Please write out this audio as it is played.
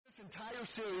Entire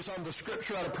series on the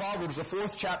scripture out of Proverbs, the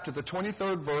 4th chapter, the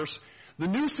 23rd verse. The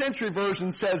New Century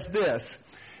Version says this.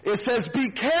 It says,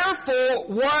 be careful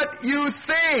what you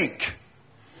think,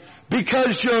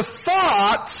 because your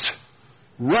thoughts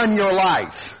run your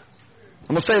life.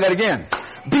 I'm going to say that again.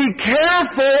 Be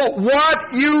careful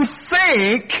what you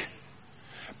think,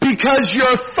 because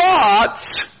your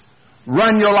thoughts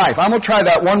run your life. I'm going to try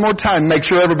that one more time, make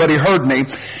sure everybody heard me.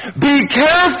 Be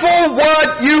careful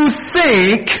what you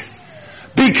think,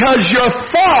 because your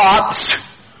thoughts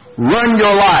run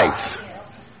your life.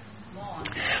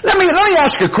 Let me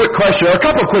ask you a quick question, or a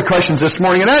couple of quick questions this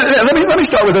morning. And let me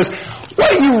start with this.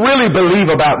 What do you really believe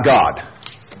about God?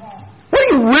 What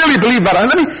do you really believe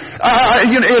about it?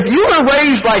 If you were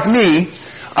raised like me,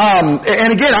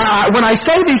 and again, when I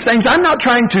say these things, I'm not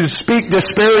trying to speak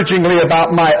disparagingly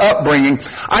about my upbringing.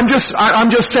 I'm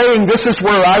just saying this is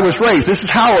where I was raised. This is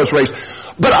how I was raised.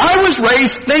 But I was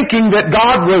raised thinking that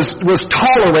God was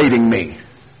tolerating me.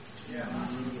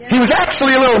 He was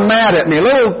actually a little mad at me. A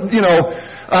little,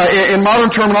 in modern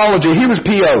terminology, he was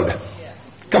PO'd.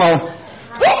 Come on.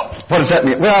 What does that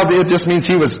mean? Well, it just means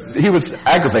he was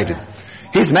aggravated.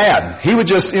 He's mad. He would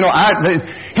just, he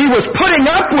was putting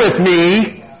up with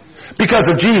me because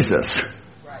of Jesus.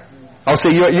 I'll say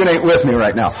you ain't with me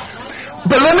right now.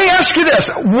 But let me ask you this.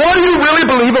 What do you really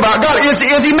believe about God? Is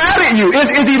he mad at you?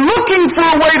 Is he looking for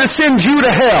a way to send you to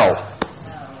hell?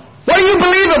 What do you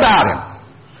believe about him?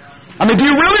 Do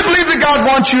you really believe that God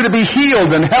wants you to be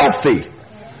healed and healthy?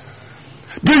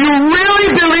 Do you really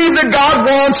believe that God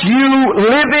wants you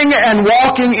living and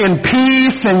walking in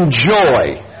peace and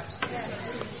joy?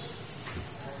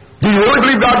 Do you really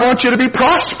believe God wants you to be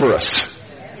prosperous?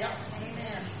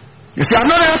 You see, I'm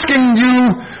not asking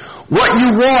you what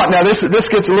you want. Now, this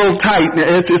gets a little tight.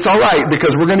 It's all right,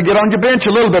 because we're going to get on your bench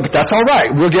a little bit, but that's all right.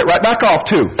 We'll get right back off,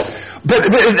 too. But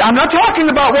I'm not talking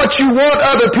about what you want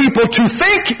other people to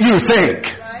think you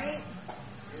think.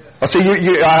 Oh, see,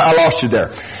 I lost you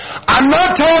there. I'm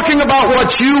not talking about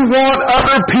what you want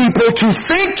other people to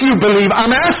think you believe.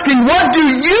 I'm asking, what do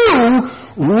you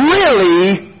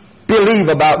really believe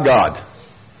about God?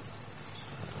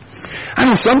 I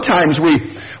know sometimes we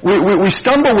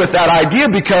stumble with that idea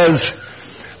because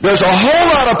there's a whole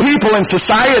lot of people in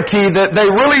society that they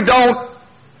really don't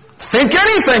think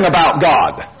anything about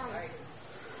God.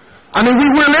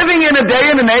 We're living in a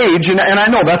day and an age, and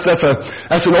I know that's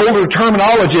an older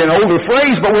terminology, an older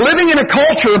phrase, but we're living in a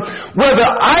culture where the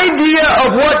idea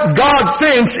of what God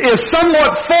thinks is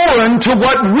somewhat foreign to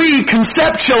what we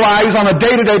conceptualize on a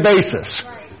day-to-day basis.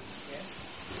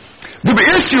 The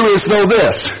issue is, though,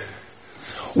 this.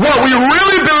 What we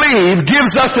really believe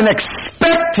gives us an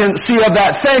expectancy of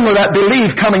that thing or that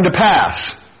belief coming to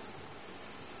pass.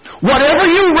 Whatever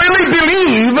you really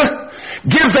believe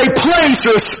gives a place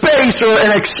or a space or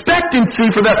an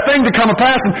expectancy for that thing to come to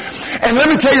pass. And let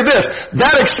me tell you this,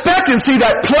 that expectancy,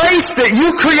 that place that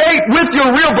you create with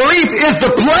your real belief is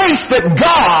the place that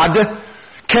God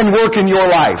can work in your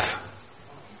life.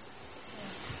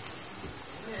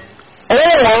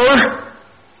 Or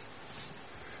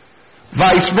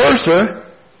vice versa,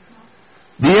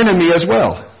 the enemy as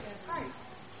well.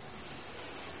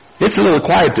 It's a little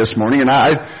quiet this morning, and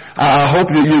I hope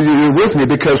you're with me,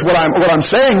 because what I'm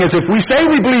saying is, if we say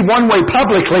we believe one way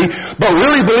publicly, but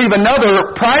really believe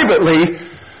another privately,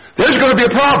 there's going to be a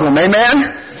problem.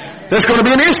 Amen? There's going to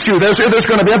be an issue. There's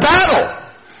going to be a battle.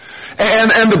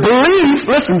 And the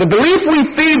belief we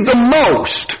feed the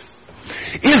most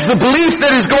is the belief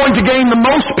that is going to gain the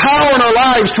most power in our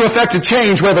lives to affect a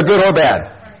change, whether good or bad.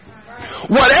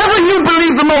 Whatever you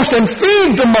believe the most and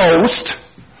feed the most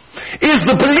is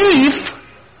the belief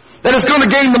that is going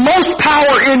to gain the most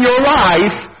power in your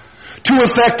life to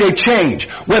affect a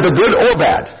change, whether good or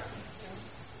bad.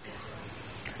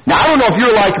 Now, I don't know if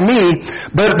you're like me,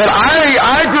 but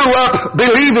I grew up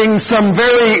believing some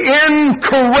very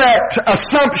incorrect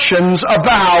assumptions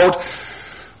about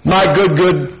my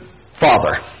good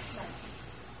Father.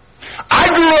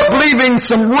 I grew up believing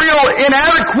some real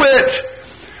inadequate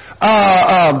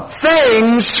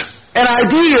things and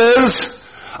ideas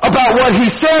about what He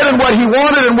said and what He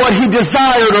wanted and what He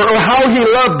desired or how He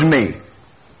loved me.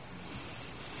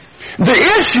 The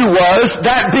issue was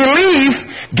that belief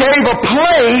gave a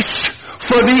place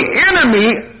for the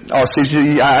enemy. Oh,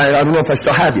 see, I don't know if I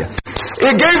still have you.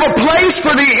 It gave a place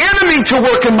for the enemy to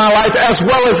work in my life as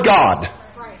well as God.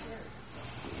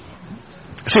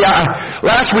 See,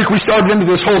 last week we started into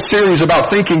this whole series about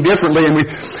thinking differently, and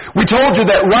we told you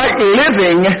that right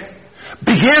living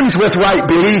begins with right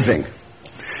believing.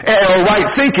 Or right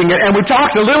thinking. And we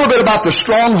talked a little bit about the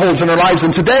strongholds in our lives. And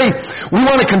today, we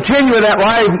want to continue in that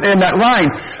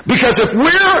line Because if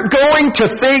we're going to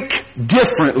think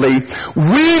differently,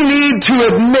 we need to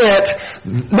admit,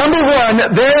 number one,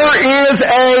 there is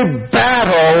a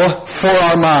battle for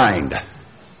our mind.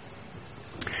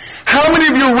 How many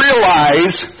of you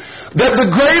realize that the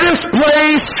greatest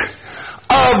place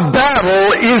of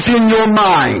battle is in your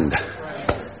mind?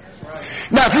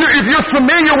 Now, if you're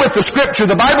familiar with the Scripture,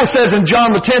 the Bible says in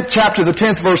John the 10th chapter, the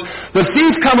 10th verse, the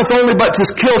thief cometh only but to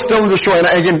kill, steal, and destroy. And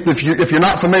again, if you're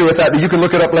not familiar with that, you can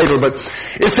look it up later. But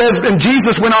it says, and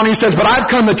Jesus went on, he says, but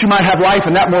I've come that you might have life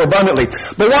and that more abundantly.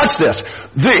 But watch this.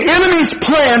 The enemy's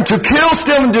plan to kill,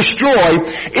 steal, and destroy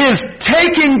is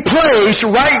taking place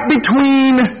right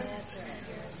between...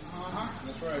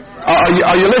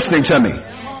 Are you listening to me?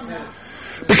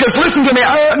 Because listen to me,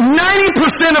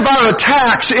 90% of our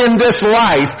attacks in this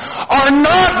life are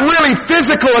not really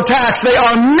physical attacks. They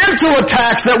are mental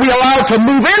attacks that we allow to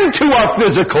move into our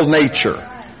physical nature.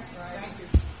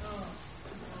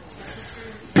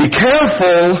 Be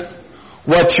careful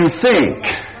what you think.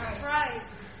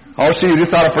 Oh, see, you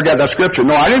thought I forgot that scripture.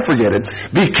 No, I didn't forget it.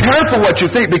 Be careful what you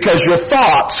think, because your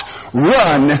thoughts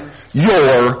run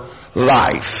your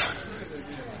life.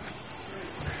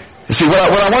 You see, what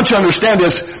I want you to understand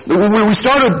is, when we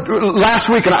started last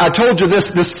week, and I told you this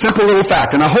simple little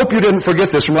fact, and I hope you didn't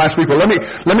forget this from last week, but let me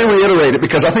reiterate it,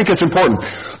 because I think it's important.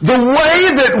 The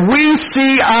way that we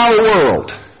see our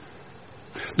world,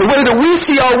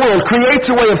 creates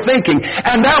a way of thinking,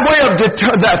 and that way of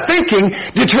that thinking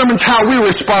determines how we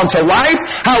respond to life,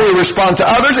 how we respond to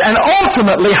others, and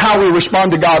ultimately how we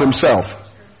respond to God Himself.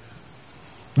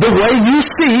 The way you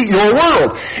see your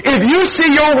world. If you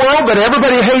see your world that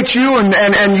everybody hates you and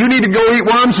you need to go eat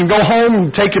worms and go home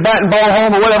and take your bat and ball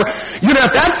home or whatever,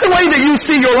 if that's the way that you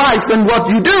see your life, then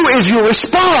what you do is you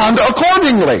respond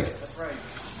accordingly. That's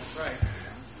right.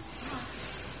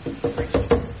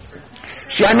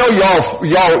 See, I know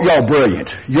y'all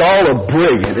brilliant. Y'all are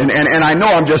brilliant. And I know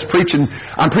I'm preaching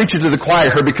to the choir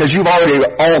here, because you've already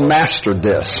all mastered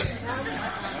this.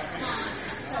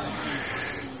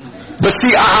 But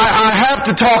see, I have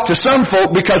to talk to some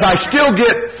folk, because I still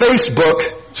get Facebook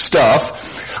stuff.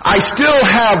 I still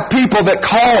have people that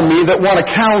call me that want to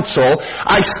counsel.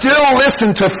 I still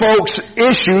listen to folks'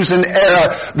 issues and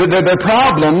their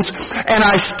problems. And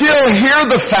I still hear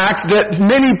the fact that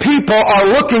many people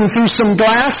are looking through some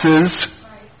glasses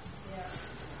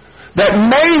that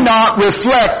may not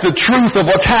reflect the truth of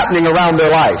what's happening around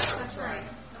their life.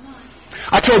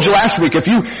 I told you last week, if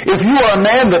you are a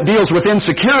man that deals with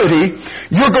insecurity,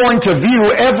 you're going to view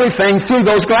everything through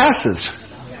those glasses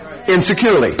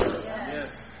insecurely.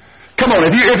 Come on,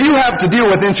 if you have to deal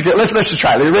with insecurity, let's just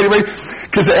try it. Are you ready?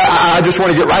 Because I just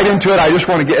want to get right into it. I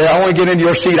want to get into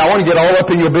your seat. I want to get all up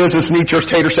in your business and eat your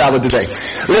tater salad today.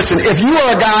 Listen, if you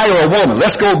are a guy or a woman,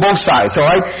 let's go both sides, all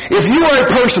right? If you are a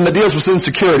person that deals with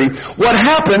insecurity, what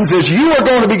happens is you are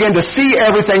going to begin to see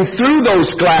everything through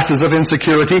those glasses of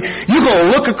insecurity. You're going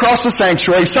to look across the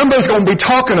sanctuary. Somebody's going to be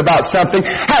talking about something.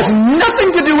 Has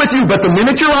nothing to do with you, but the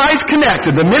minute your eyes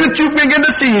connected, the minute you begin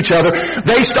to see each other,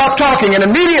 they stop talking, and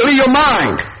immediately your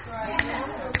mind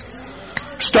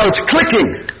starts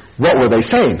clicking. What were they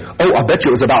saying? Oh, I bet you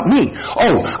it was about me.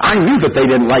 Oh, I knew that they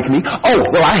didn't like me. Oh,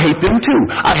 well, I hate them too.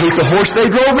 I hate the horse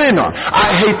they drove in on.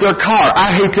 I hate their car.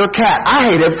 I hate their cat.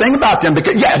 I hate everything about them.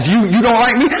 Because, yeah, you don't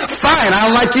like me? Fine, I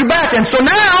don't like you back. And so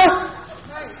now,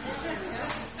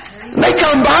 they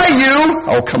come by you.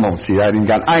 Oh, come on, see, I ain't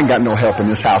got no help in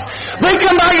this house. They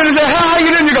come by you and say, how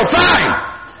you doing? You go,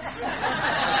 fine.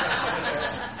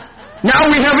 Now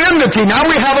we have enmity. Now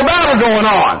we have a battle going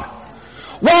on.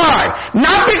 Why?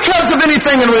 Not because of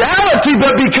anything in reality,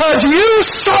 but because you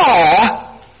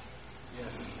saw.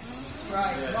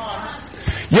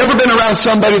 You ever been around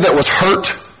somebody that was hurt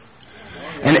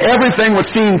and everything was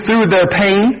seen through their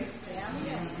pain?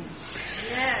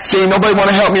 See, nobody want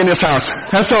to help me in this house.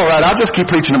 That's all right. I'll just keep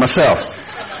preaching to myself.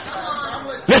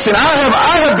 Listen,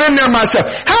 I have been there myself.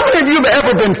 How many of you have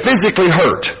ever been physically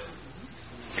hurt?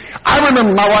 I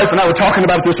remember my wife and I were talking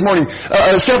about it this morning,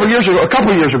 a couple of years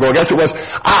ago, I guess it was.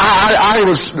 I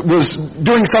was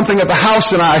doing something at the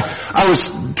house, and I was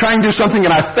trying to do something,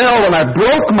 and I fell and I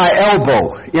broke my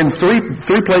elbow in three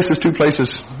places, two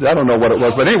places. I don't know what it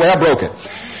was, but anyway, I broke it.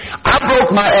 I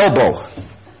broke my elbow.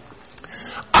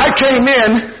 I came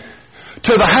in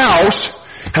to the house,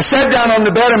 I sat down on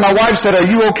the bed, and my wife said, "Are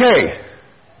you okay?"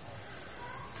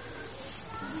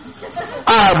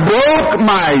 I broke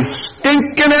my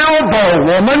stinking elbow,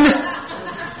 woman.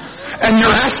 And you're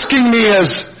asking me,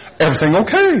 is everything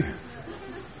okay?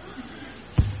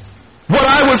 What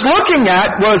I was looking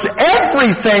at was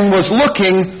everything was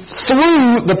looking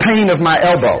through the pain of my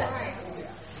elbow.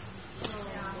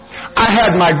 I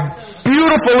had my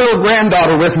beautiful little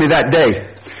granddaughter with me that day.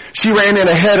 She ran in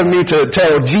ahead of me to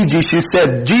tell Gigi. She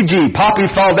said, Gigi, Poppy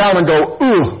fell down and go,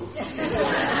 ooh.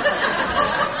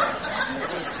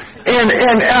 And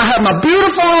I had my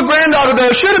beautiful little granddaughter there.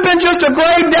 It should have been just a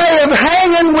great day of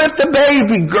hanging with the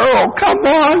baby girl. Come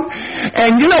on.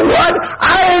 And you know what?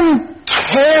 I didn't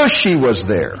care she was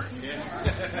there.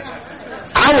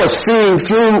 I was seeing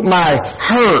through my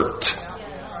hurt.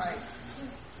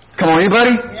 Come on,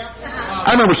 anybody? I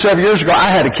remember 7 years ago,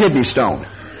 I had a kidney stone.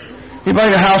 Anybody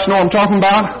in the house know what I'm talking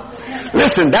about?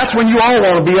 Listen, that's when you all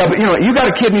want to be up. You know, you got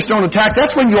a kidney stone attack.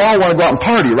 That's when you all want to go out and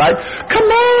party, right? Come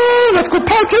on, let's go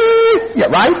party. Yeah,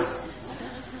 right?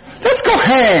 Let's go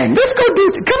hang. Let's go do.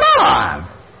 Come on.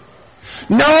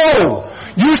 No,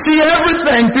 you see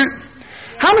everything through.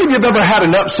 How many of you have ever had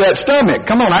an upset stomach?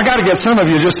 Come on, I got to get some of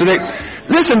you just today.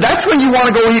 Listen, that's when you want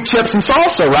to go eat chips and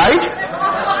salsa, right?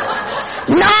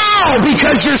 No,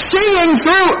 because you're seeing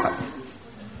through.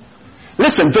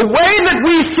 Listen, the way that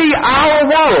we see our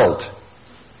world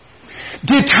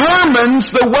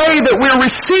determines the way that we're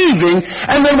receiving,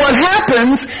 and then what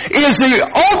happens is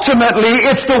ultimately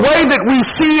it's the way that we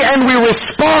see and we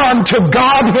respond to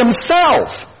God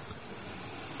Himself.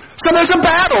 So there's a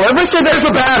battle. Everybody say there's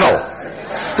a battle.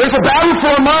 There's a battle for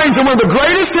our minds, and one of the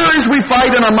greatest areas we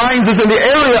fight in our minds is in the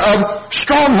area of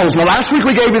strongholds. Now, last week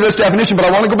we gave you this definition, but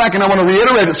I want to go back and I want to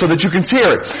reiterate it so that you can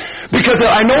hear it. Because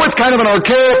I know it's kind of an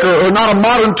archaic or not a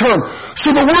modern term.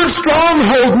 So the word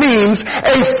stronghold means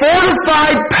a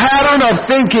fortified pattern of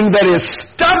thinking that is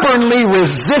stubbornly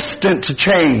resistant to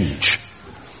change.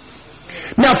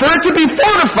 Now, for it to be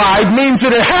fortified means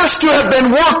that it has to have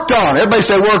been worked on. Everybody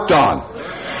say worked on.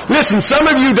 Listen, some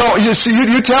of you don't, you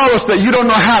tell us that you don't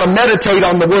know how to meditate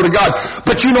on the Word of God,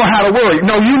 but you know how to worry.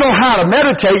 No, you know how to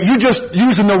meditate, you're just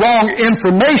using the wrong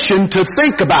information to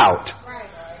think about.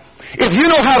 If you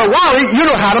know how to worry, you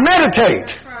know how to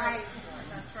meditate.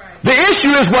 The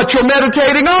issue is what you're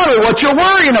meditating on or what you're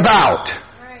worrying about.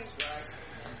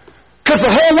 Because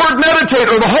the whole word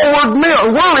meditate or the whole word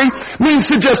worry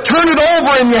means to just turn it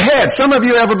over in your head. Some of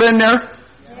you ever been there?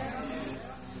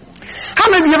 How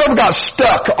many of you have ever got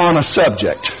stuck on a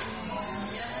subject?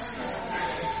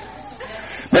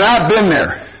 Man, I've been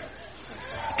there.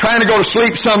 Trying to go to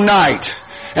sleep some night.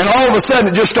 And all of a sudden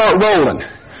it just start rolling.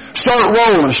 And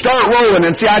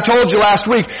see, I told you last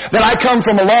week that I come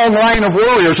from a long line of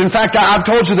warriors. In fact, I've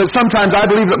told you that sometimes I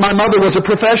believe that my mother was a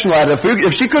professional at it.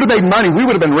 If she could have made money, we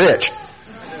would have been rich.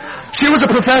 She was a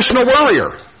professional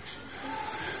warrior.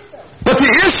 But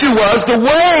the issue was the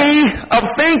way of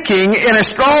thinking in a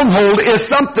stronghold is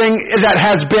something that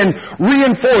has been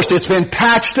reinforced. It's been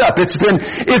patched up. It's been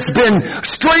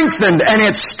strengthened, and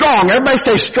it's strong. Everybody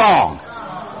say strong.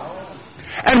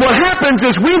 And what happens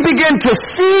is we begin to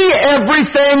see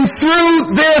everything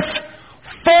through this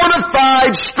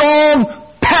fortified, strong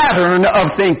pattern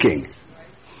of thinking.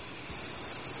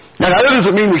 Now that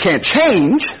doesn't mean we can't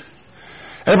change.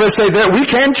 Everybody say that we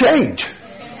can change.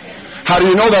 How do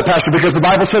you know that, Pastor? Because the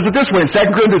Bible says it this way. In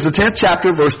 2 Corinthians, the 10th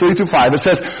chapter, verse 3 through 5, it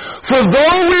says, For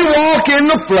though we walk in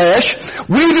the flesh,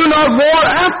 we do not war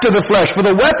after the flesh. For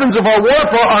the weapons of our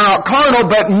warfare are not carnal,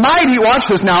 but mighty,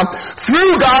 watch this now,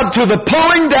 through God to the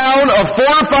pulling down of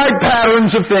fortified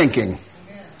patterns of thinking.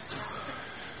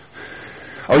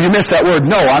 Oh, you missed that word.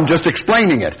 No, I'm just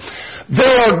explaining it. They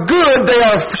are good, they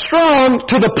are strong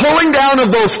to the pulling down of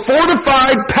those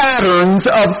fortified patterns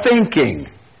of thinking.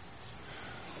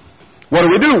 What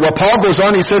do? Well, Paul goes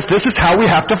on, he says, this is how we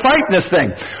have to fight this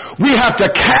thing. We have to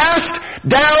cast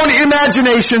down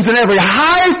imaginations and every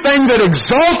high thing that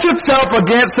exalts itself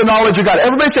against the knowledge of God.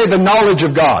 Everybody say the knowledge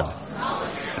of God.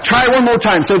 Try it one more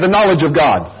time. Say the knowledge of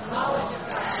God.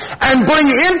 And bring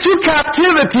into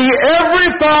captivity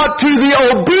every thought to the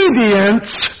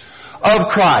obedience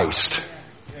of Christ.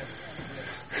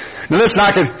 Now listen,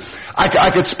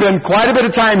 I could spend quite a bit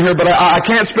of time here, but I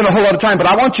can't spend a whole lot of time. But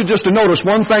I want you just to notice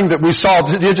one thing that we saw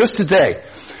just today.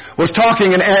 Was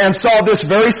talking and saw this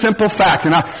very simple fact.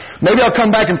 And maybe I'll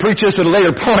come back and preach this at a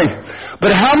later point.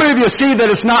 But how many of you see that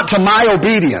it's not to my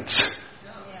obedience?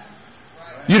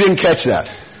 You didn't catch that.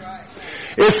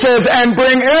 It says, and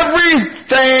bring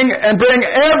everything and bring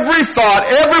every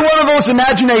thought, every one of those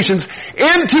imaginations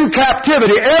into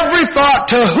captivity. Every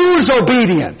thought to whose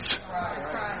obedience?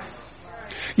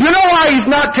 You know why he's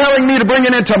not telling me to bring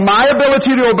it into my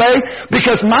ability to obey?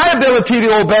 Because my ability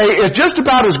to obey is just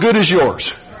about as good as yours.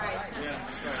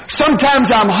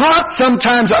 Sometimes I'm hot,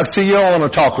 sometimes see, you don't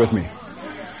want to talk with me.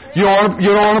 You don't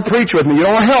want to preach with me. You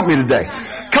don't want to help me today.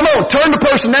 Come on, turn to the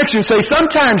person next to you and say,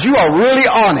 sometimes you are really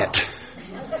on it.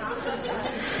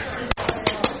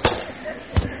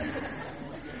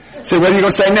 See, what are you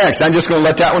going to say next? I'm just going to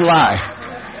let that one lie.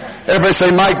 Everybody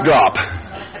say mic drop.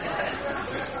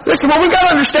 Listen, what we've got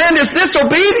to understand is this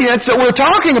obedience that we're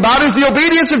talking about is the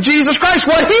obedience of Jesus Christ,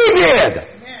 what He did.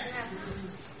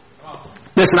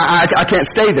 Listen, I can't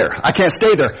stay there. I can't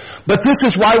stay there. But this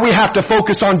is why we have to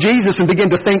focus on Jesus and begin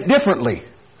to think differently.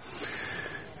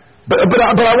 But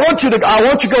I want you to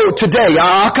go today.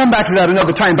 I'll come back to that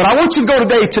another time. But I want you to go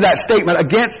today to that statement,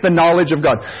 against the knowledge of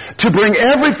God. To bring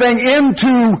everything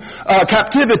into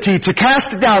captivity, to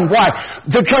cast it down. Why?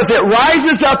 Because it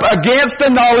rises up against the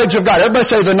knowledge of God. Everybody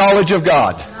say the knowledge of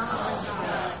God.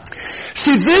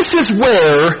 See, this is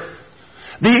where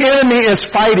the enemy is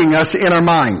fighting us in our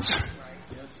minds.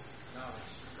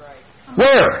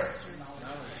 Where?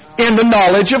 In the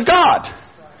knowledge of God.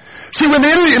 See, when the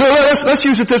enemy, let's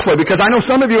use it this way, because I know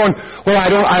some of you are going, well,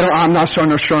 I'm not sure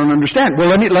I understand. Well,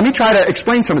 let me try to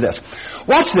explain some of this.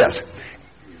 Watch this.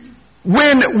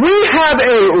 When we have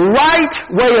a right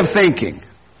way of thinking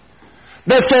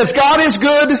that says God is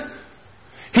good,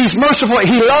 He's merciful,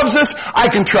 He loves us, I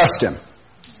can trust Him.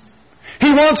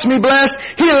 He wants me blessed,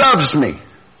 He loves me.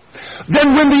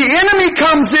 Then when the enemy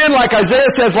comes in, like Isaiah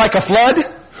says, like a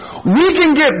flood, we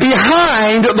can get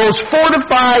behind those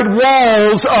fortified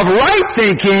walls of right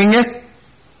thinking.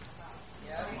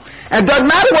 And it doesn't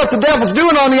matter what the devil's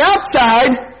doing on the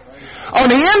outside. On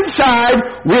the inside,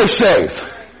 we're safe.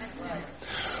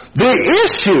 The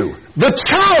issue, the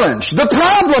challenge, the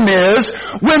problem is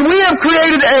when we have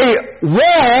created a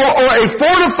wall or a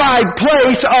fortified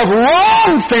place of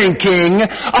wrong thinking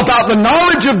about the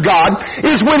knowledge of God,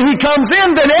 is when He comes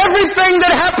in, then everything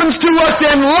that happens to us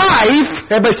in life,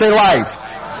 everybody say life.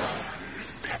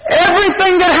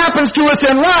 Everything that happens to us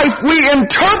in life, we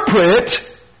interpret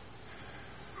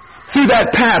through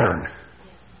that pattern.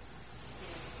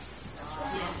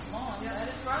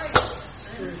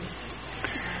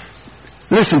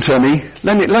 Listen to me.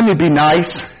 Let me be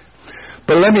nice.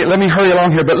 But let me hurry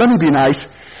along here, but let me be nice.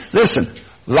 Listen.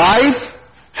 Life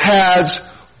has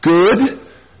good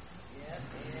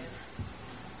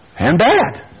and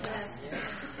bad.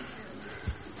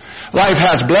 Life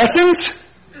has blessings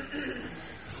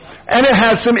and it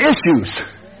has some issues.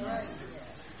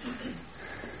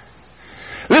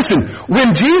 Listen,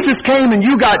 when Jesus came and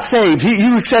you got saved,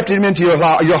 you accepted Him into your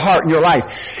heart and your life,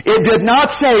 it did not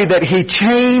say that He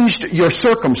changed your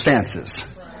circumstances.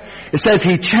 It says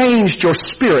He changed your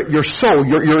spirit, your soul,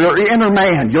 your inner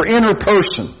man, your inner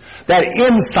person, that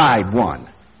inside one.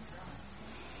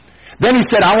 Then He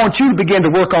said, I want you to begin to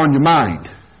work on your mind.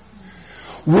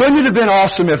 Wouldn't it have been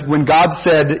awesome if when God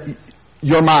said,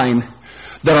 your mind,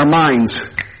 that our minds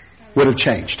would have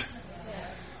changed?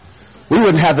 We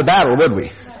wouldn't have the battle, would we?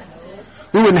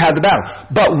 We wouldn't have the battle.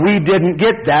 But we didn't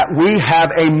get that. We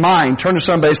have a mind. Turn to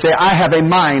somebody and say, I have a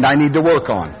mind I need to work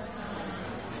on.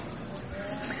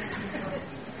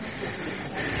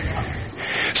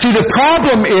 See, the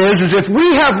problem is if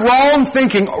we have wrong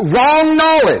thinking, wrong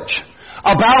knowledge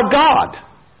about God,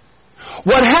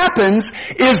 what happens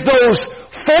is those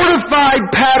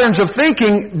fortified patterns of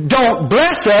thinking don't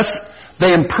bless us,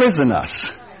 they imprison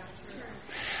us.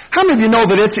 How many of you know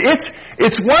that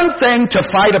it's one thing to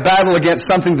fight a battle against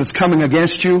something that's coming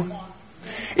against you?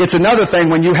 It's another thing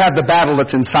when you have the battle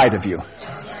that's inside of you.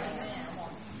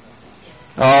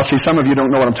 Oh, see, some of you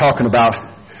don't know what I'm talking about.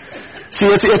 See,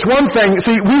 it's one thing.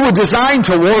 See, we were designed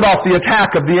to ward off the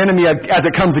attack of the enemy as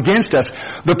it comes against us.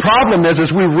 The problem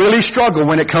is we really struggle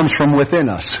when it comes from within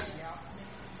us.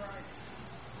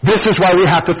 This is why we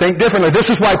have to think differently. This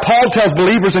is why Paul tells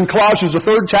believers in Colossians, the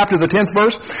 3rd chapter, the 10th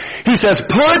verse, he says,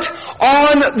 put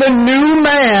on the new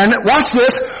man, watch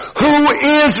this, who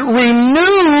is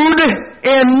renewed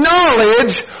in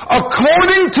knowledge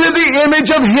according to the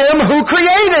image of Him who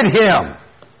created him.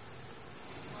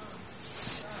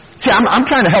 See, I'm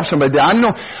trying to help somebody. I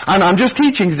know I'm just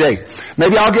teaching today.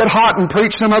 Maybe I'll get hot and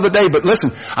preach some other day, but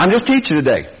listen, I'm just teaching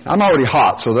today. I'm already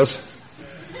hot, so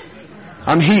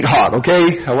I'm heat hot,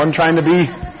 okay? I wasn't trying to be.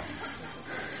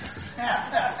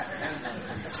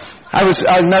 I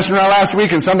was messing around last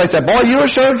week and somebody said, boy, you were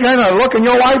sure trying to look in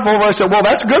your wife over. I said, well,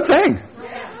 that's a good thing.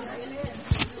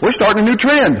 We're starting a new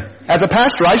trend. As a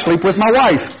pastor, I sleep with my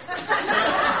wife.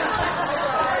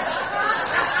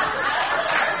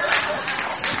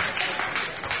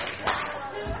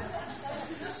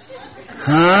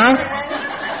 Huh?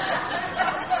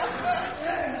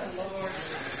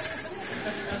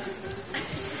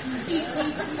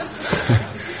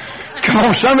 Come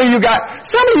on, some of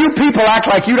you people act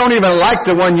like you don't even like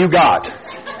the one you got.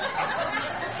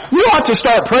 You ought to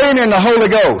start praying in the Holy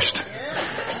Ghost.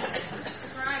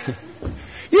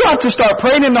 You ought to start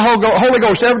praying in the Holy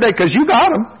Ghost every day because you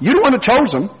got them. You're the one that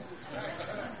chose them.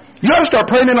 You ought to start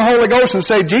praying in the Holy Ghost and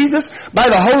say, Jesus, by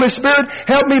the Holy Spirit,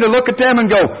 help me to look at them and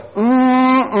go,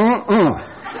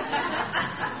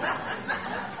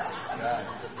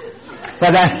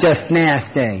 Well, that's just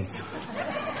nasty.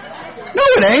 No,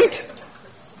 it ain't.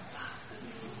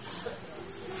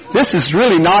 This is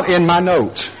really not in my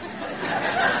notes.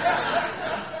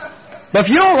 But if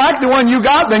you don't like the one you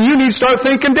got, then you need to start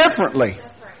thinking differently.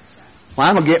 Well,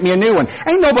 I'm going to get me a new one.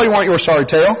 Ain't nobody want your sorry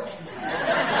tale.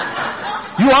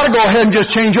 You ought to go ahead and just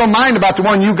change your mind about the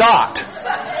one you got.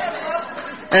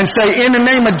 And say, in the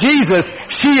name of Jesus,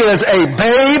 she is a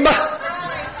babe.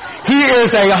 He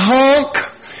is a hunk.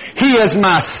 He is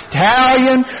my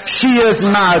stallion. She is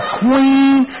my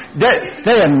queen.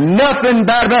 They have nothing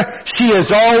bad about her. She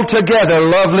is altogether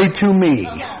lovely to me.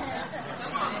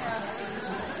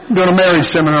 I'm doing a marriage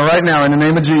seminar right now in the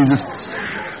name of Jesus.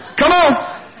 Come on.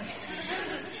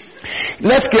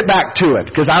 Let's get back to it,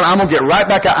 because I'm going to get right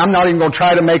back out. I'm not even going to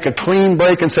try to make a clean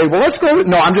break and say, well, let's go.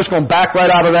 No, I'm just going to back right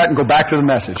out of that and go back to the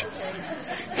message.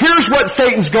 Here's what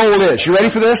Satan's goal is. You ready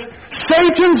for this?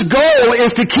 Satan's goal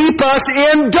is to keep us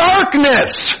in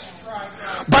darkness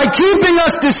by keeping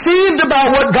us deceived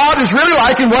about what God is really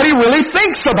like and what He really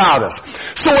thinks about us.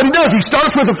 So what he does, he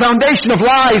starts with a foundation of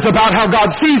lies about how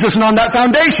God sees us, and on that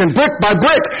foundation, brick by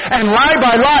brick and lie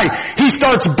by lie, he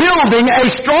starts building a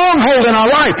stronghold in our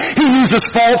life. He uses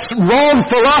false, wrong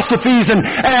philosophies and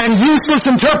useless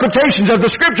interpretations of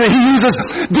the Scripture. He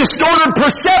uses distorted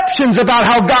perceptions about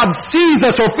how God sees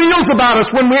us or feels about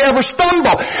us when we ever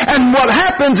stumble. And what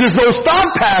happens is those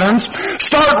thought patterns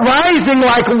start rising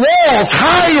like walls,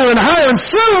 higher and higher, and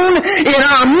soon in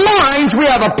our minds we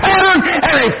have a pattern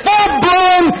and a full-blown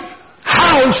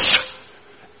house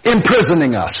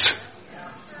imprisoning us.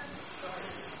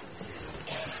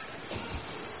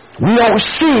 We don't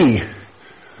see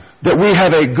that we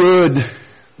have a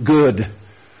good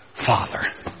Father.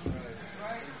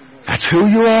 That's who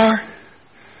you are.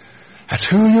 That's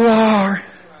who you are.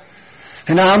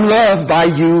 And I'm loved by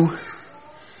you.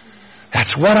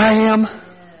 That's what I am.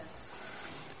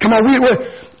 Come on,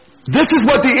 this is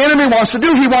what the enemy wants to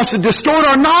do. He wants to distort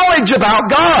our knowledge about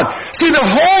God. See, the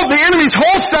enemy's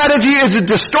whole strategy is to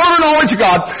distort our knowledge of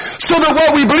God so that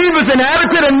what we believe is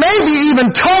inadequate and maybe even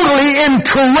totally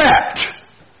incorrect.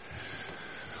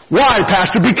 Why,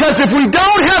 Pastor? Because if we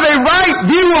don't have a right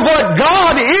view of what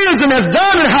God is and has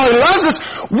done and how He loves us,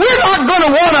 we're not going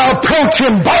to want to approach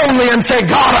Him boldly and say,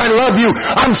 God, I love you.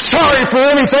 I'm sorry for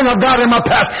anything I've done in my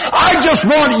past. I just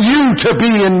want you to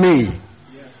be in me.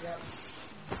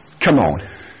 Come on.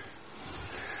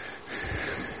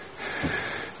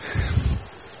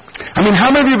 I mean,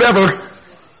 how many of you have ever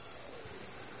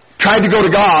tried to go to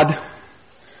God?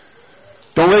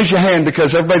 Don't raise your hand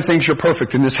because everybody thinks you're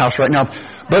perfect in this house right now.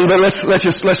 But let's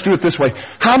do it this way.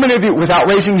 How many of you, without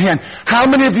raising your hand, how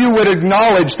many of you would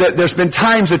acknowledge that there's been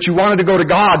times that you wanted to go to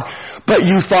God, but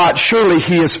you thought, surely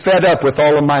He is fed up with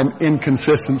all of my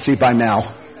inconsistency by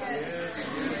now?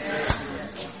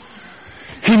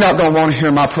 He's not going to want to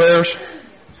hear my prayers.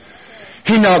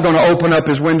 He's not going to open up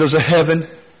His windows of heaven.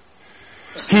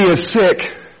 He is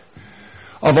sick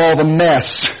of all the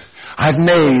mess I've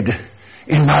made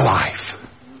in my life.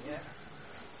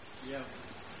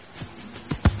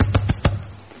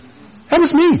 That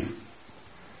was me.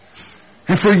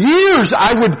 And for years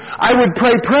I would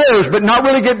pray prayers but not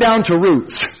really get down to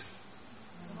roots.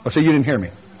 Oh, so you didn't hear me.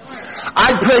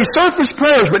 I'd pray surface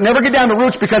prayers but never get down to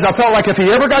roots because I felt like if he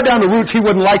ever got down to roots, he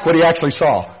wouldn't like what he actually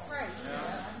saw.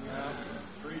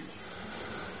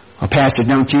 Well, Pastor,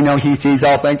 don't you know He sees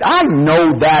all things? I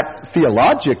know that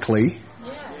theologically.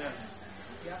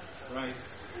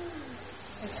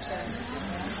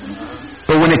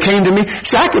 But when it came to me,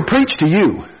 see, I could preach to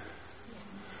you.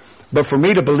 But for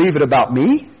me to believe it about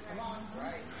me?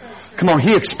 Come on,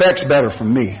 He expects better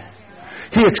from me.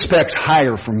 He expects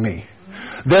higher from me.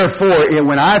 Therefore,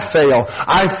 when I fail,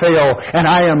 and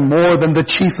I am more than the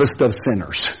chiefest of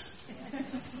sinners.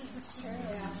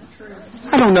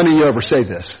 I know none of you ever say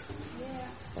this.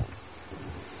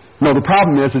 No, the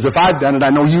problem is if I've done it,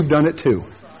 I know you've done it too.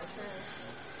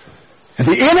 And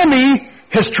the enemy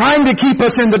is trying to keep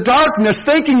us in the darkness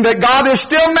thinking that God is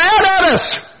still mad at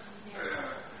us.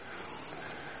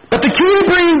 But the key to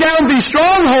bringing down these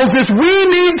strongholds is we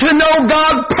need to know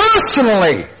God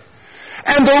personally.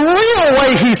 And the real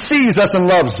way He sees us and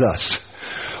loves us.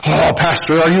 Oh,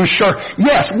 Pastor, are you sure?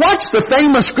 Yes, watch the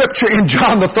famous scripture in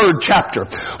John the 3rd chapter.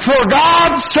 For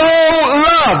God so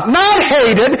loved, not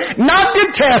hated, not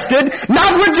detested,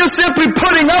 not with just simply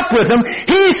putting up with Him.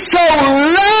 He so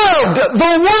loved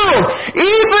the world,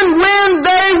 even when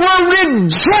they were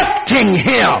rejecting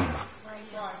Him.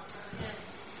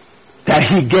 that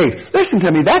He gave. Listen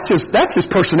to me, that's His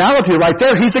personality right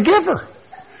there. He's a giver.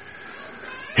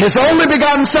 His only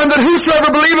begotten Son, that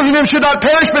whosoever believeth in Him should not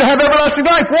perish but have everlasting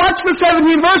life. Watch the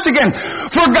 17th verse again.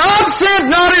 For God sent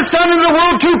not His Son into the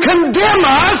world to condemn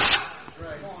us.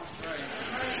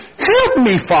 Help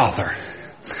me, Father.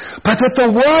 But that the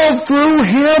world through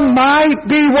Him might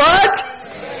be what?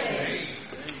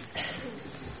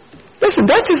 Listen,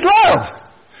 that's His love.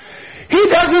 He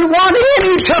doesn't want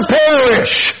any to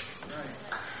perish.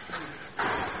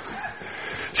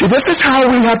 See, this is how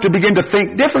we have to begin to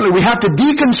think differently. We have to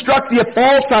deconstruct the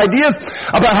false ideas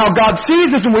about how God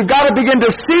sees us, and we've got to begin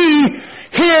to see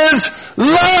His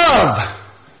love.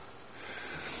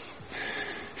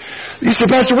 You say,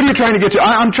 Pastor, what are you trying to get to?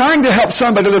 I'm trying to help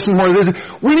somebody listen more.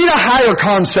 We need a higher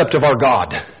concept of our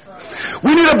God.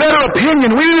 We need a better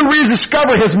opinion. We need to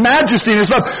rediscover His majesty and His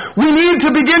love. We need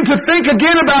to begin to think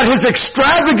again about His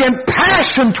extravagant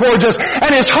passion towards us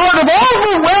and His heart of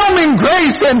overwhelming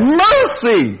grace and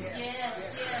mercy.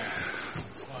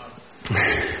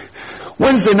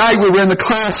 Wednesday night we were in the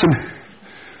class and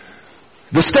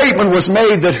the statement was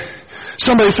made that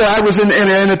somebody said I was in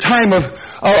a time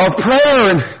of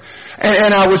prayer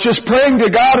and I was just praying to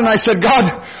God and I said, God,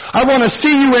 I want to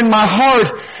see You in my heart.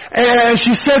 And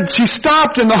she said, she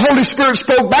stopped and the Holy Spirit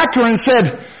spoke back to her and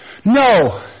said,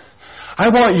 no, I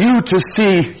want You to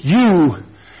see You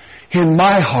in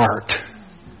my heart.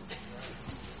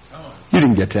 You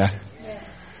didn't get that.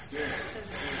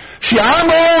 See, I'm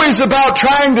always about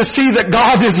trying to see that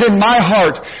God is in my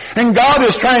heart. And God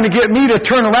is trying to get me to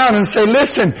turn around and say,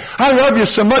 listen, I love You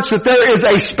so much that there is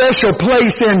a special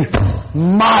place in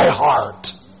my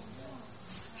heart.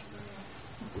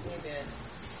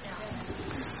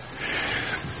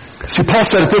 See, Paul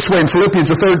said it this way in Philippians,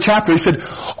 the 3rd chapter. He said,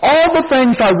 all the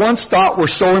things I once thought were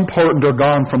so important are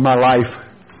gone from my life.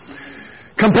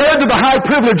 Compared to the high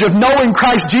privilege of knowing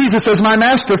Christ Jesus as my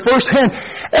master firsthand,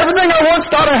 everything I once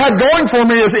thought I had going for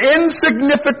me is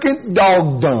insignificant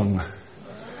dog dung.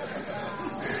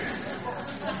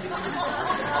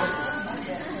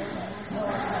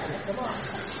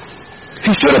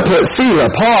 He should have put Selah,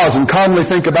 pause, and calmly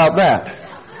think about that.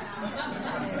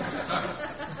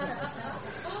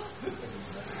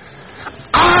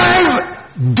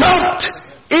 I've dumped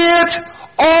it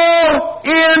all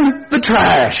in the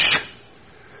trash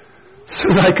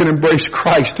so that I can embrace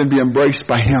Christ and be embraced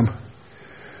by Him.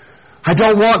 I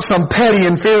don't want some petty,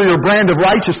 inferior brand of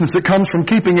righteousness that comes from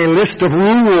keeping a list of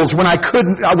rules when I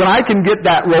can get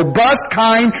that robust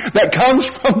kind that comes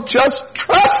from just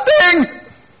trusting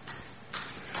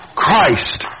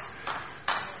Christ,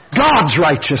 God's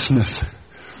righteousness.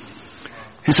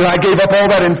 He said, I gave up all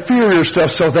that inferior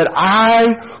stuff so that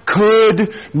I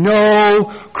could know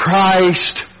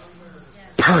Christ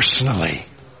personally.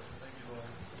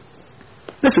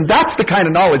 Listen, that's the kind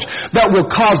of knowledge that will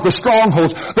cause the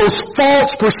strongholds, those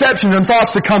false perceptions and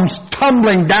thoughts to come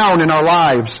tumbling down in our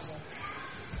lives.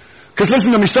 Because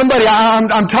listen to me,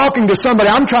 I'm talking to somebody,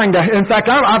 I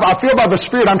feel by the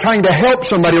Spirit, I'm trying to help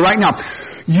somebody right now.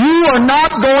 You are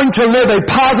not going to live a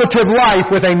positive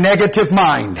life with a negative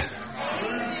mind.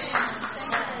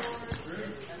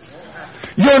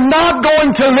 You're not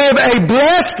going to live a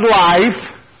blessed life.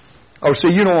 Oh, see,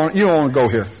 you don't want to go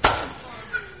here.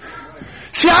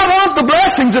 See, I want the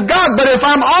blessings of God, but if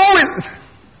I'm always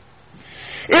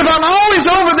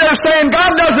over there saying God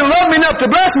doesn't love me enough to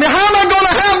bless me, how am I going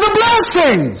to have the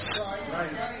blessings?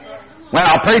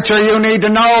 Well, preacher, you need to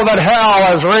know that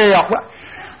hell is real.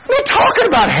 We're talking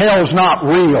about hell's not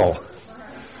real.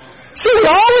 See, we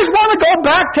always want to go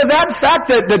back to that fact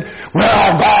that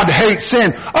God hates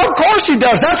sin. Of course He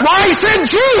does. That's why He sent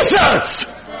Jesus.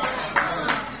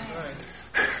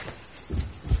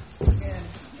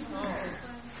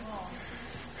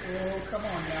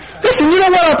 Listen, you know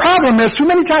what our problem is? Too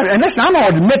many times, and listen, I'm going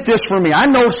to admit this for me. I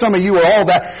know some of you are all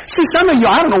that. See, some of you,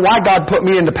 I don't know why God put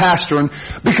me into pastoring,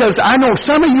 because I know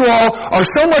some of you all are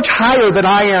so much higher than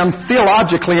I am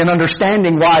theologically and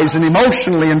understanding-wise and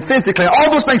emotionally and physically,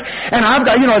 all those things. And I've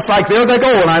got, it's like, there they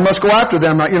go, and I must go after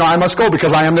them. I must go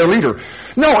because I am their leader.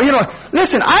 No,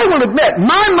 listen, I will admit,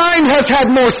 my mind has had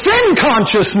more sin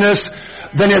consciousness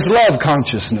than His love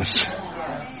consciousness.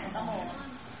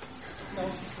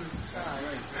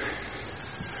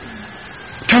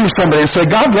 Turn to somebody and say,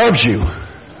 God loves you.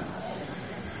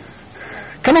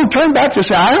 Come on, turn back to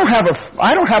say, I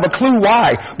don't have a clue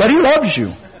why, but He loves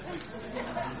you.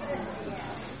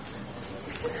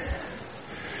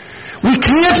 We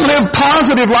can't live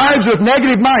positive lives with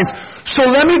negative minds. So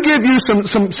let me give you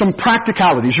some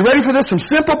practicalities. You ready for this? Some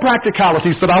simple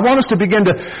practicalities that I want us to begin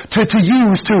to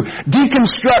use to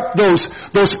deconstruct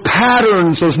those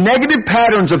patterns, those negative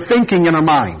patterns of thinking in our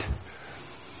mind.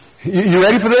 You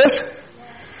ready for this?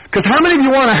 Because how many of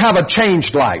you want to have a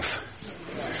changed life?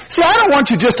 See, I don't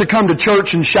want you just to come to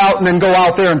church and shout and then go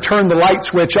out there and turn the light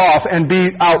switch off and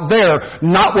be out there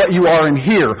not what you are in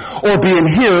here, or be in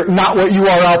here not what you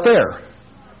are out there.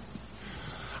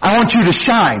 I want you to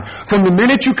shine. From the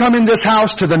minute you come in this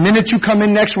house to the minute you come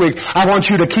in next week, I want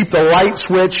you to keep the light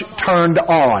switch turned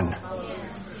on.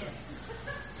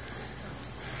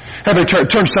 Everybody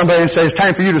turn to somebody and say, it's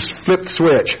time for you to flip the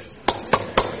switch.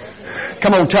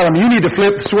 Come on, tell them, you need to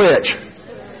flip the switch.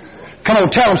 Come on,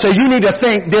 tell them, say, you need to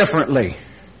think differently.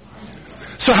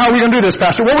 So how are we going to do this,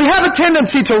 Pastor? Well, we have a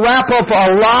tendency to wrap up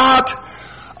a lot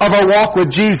of our walk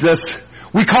with Jesus.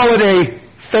 We call it a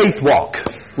faith walk,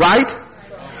 right?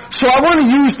 So I want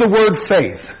to use the word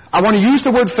faith. I want to use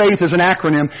the word faith as an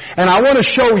acronym, and I want to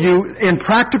show you in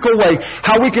practical way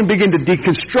how we can begin to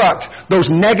deconstruct those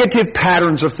negative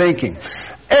patterns of thinking.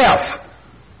 F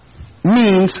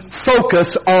means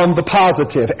focus on the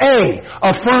positive. A,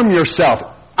 affirm yourself.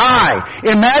 I,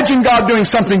 imagine God doing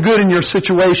something good in your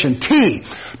situation. T,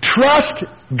 trust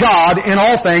God in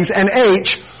all things. And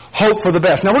H, hope for the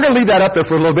best. Now we're going to leave that up there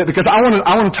for a little bit because I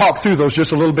want to talk through those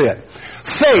just a little bit.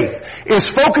 Faith is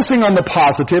focusing on the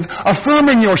positive,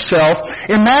 affirming yourself,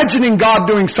 imagining God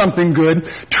doing something good,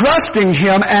 trusting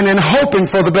Him, and then hoping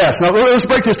for the best. Now let's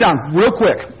break this down real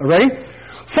quick. Ready?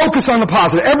 Focus on the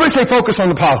positive. Everybody say focus on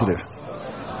the positive.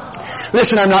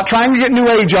 Listen, I'm not trying to get New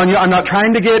Age on you. I'm not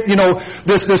trying to get,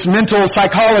 this mental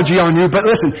psychology on you. But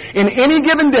listen, in any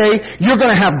given day, you're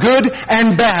going to have good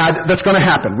and bad that's going to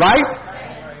happen, right?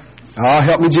 Oh,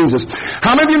 help me, Jesus.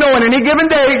 How many of you know in any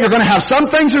given day, you're going to have some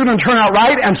things that are going to turn out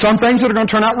right and some things that are going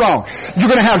to turn out wrong.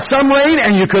 You're going to have some rain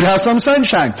and you could have some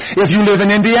sunshine. If you live in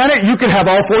Indiana, you could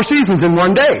have all 4 seasons in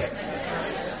one day.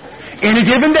 Any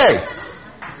given day.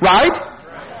 Right?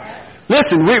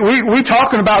 Listen, we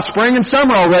talking about spring and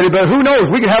summer already, but who knows?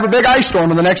 We could have a big ice storm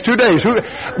in the next 2 days.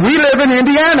 We live in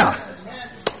Indiana.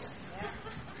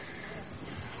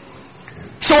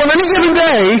 So on any given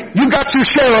day, you've got your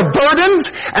share of burdens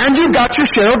and you've got your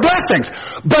share of blessings.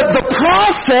 But the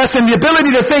process and the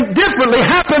ability to think differently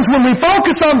happens when we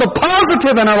focus on the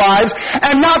positive in our lives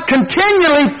and not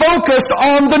continually focus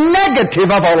on the negative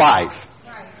of our life.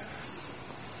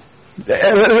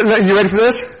 You ready for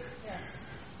this?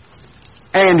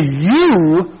 And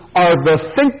you are the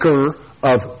thinker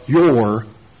of your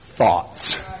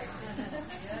thoughts.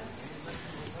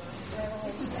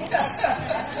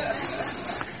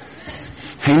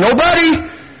 Ain't nobody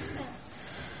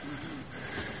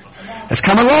that's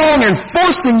come along and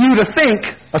forcing you to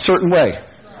think a certain way.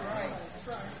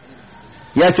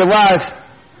 Yes, it was.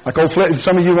 Like old Flip,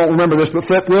 some of you won't remember this, but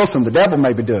Flip Wilson, the devil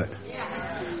maybe do it.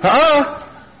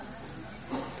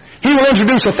 He will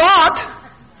introduce a thought,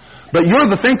 but you're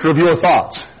the thinker of your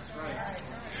thoughts.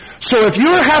 So if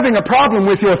you're having a problem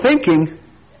with your thinking,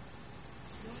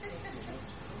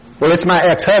 well, it's my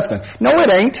ex-husband. No, it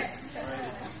ain't.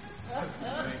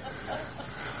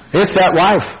 It's that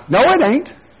wife. No, it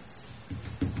ain't.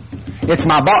 It's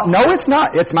my boss. No, it's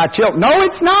not. It's my children. No,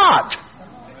 it's not.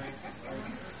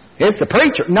 It's the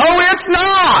preacher. No, it's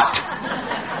not.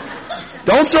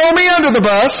 Don't throw me under the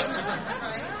bus.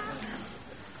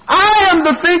 I am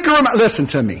the thinker of my... Listen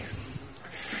to me.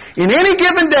 In any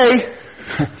given day,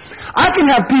 I can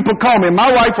have people call me, and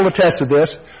my wife will attest to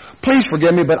this. Please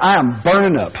forgive me, but I am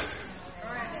burning up.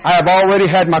 I have already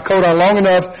had my coat on long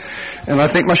enough, and I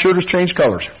think my shirt has changed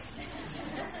colors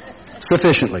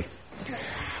sufficiently.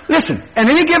 Listen, on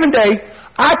any given day,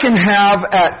 I can have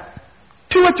at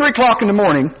 2 or 3 o'clock in the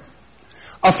morning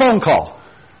a phone call.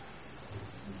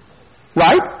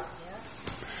 Right?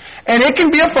 And it can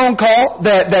be a phone call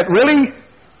that really,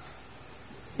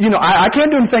 I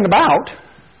can't do anything about.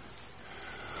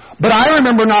 But I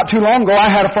remember not too long ago I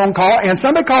had a phone call and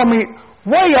somebody called me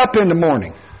way up in the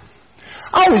morning.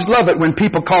 I always love it when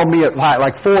people call me at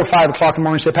like 4 or 5 o'clock in the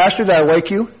morning and say, Pastor, did I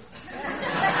wake you?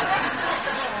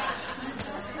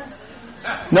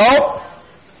 No,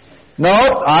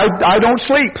 I don't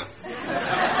sleep.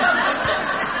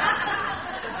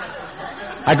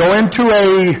 I go into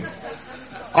a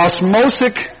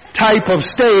osmosic type of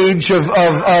stage of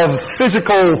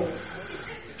physical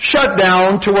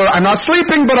shutdown to where I'm not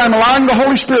sleeping, but I'm allowing the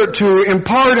Holy Spirit to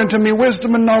impart into me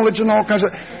wisdom and knowledge and all kinds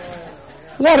of...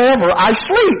 Whatever, I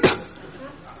sleep.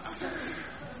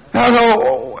 I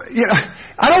go,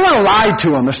 I don't want to lie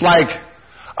to him. It's like,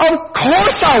 of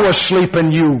course I was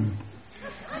sleeping, you.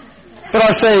 But I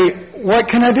say, what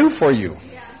can I do for you?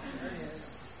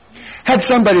 Had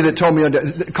somebody that told me,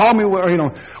 called me, well,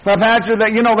 Pastor,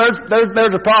 that,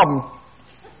 there's a problem.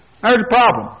 There's a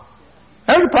problem.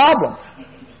 There's a problem.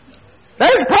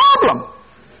 There's a problem.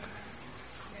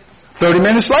 30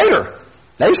 minutes later,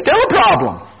 there's still a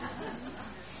problem.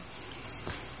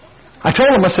 I told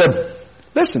him, I said,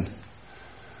 listen,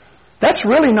 that's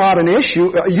really not an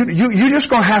issue. You're just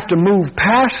going to have to move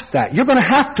past that. You're going to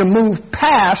have to move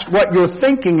past what you're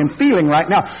thinking and feeling right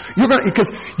now.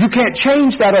 Because you can't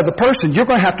change that other person. You're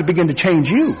going to have to begin to change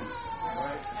you.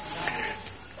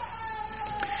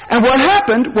 And what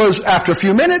happened was, after a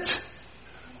few minutes,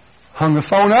 hung the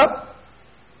phone up.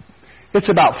 It's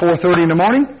about 4:30 in the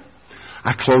morning.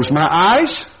 I closed my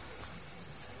eyes.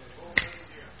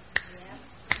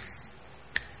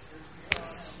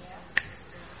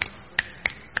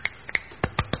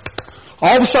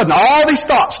 All of a sudden, all these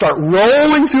thoughts start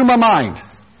rolling through my mind.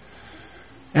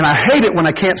 And I hate it when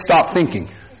I can't stop thinking.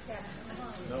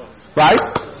 Right?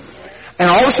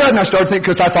 And all of a sudden I started thinking,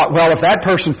 because I thought, well, if that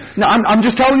person... Now, I'm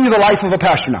just telling you the life of a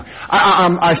pastor now.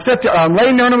 I'm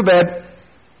laying there in the bed,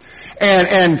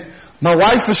 and my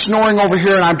wife is snoring over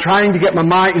here, and I'm trying to get my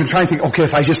mind, and I'm trying to think, okay,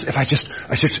 if I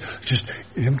just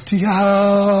empty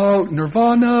out,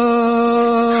 nirvana.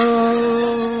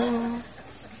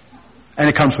 And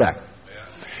it comes back.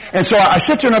 And so I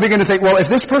sit there and I begin to think, well, if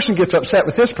this person gets upset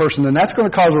with this person, then that's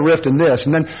going to cause a rift in this.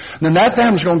 And then that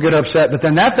family's going to get upset. But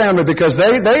then that family, because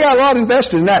they got a lot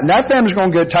invested in that, and that family's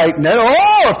going to get tight. And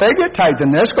if they get tight,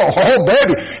 then this go, oh,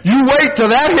 baby, you wait till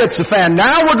that hits the fan.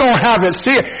 Now we're going to have it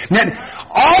see it. And then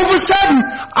all of a sudden,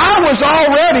 I was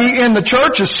already in the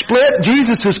church is split.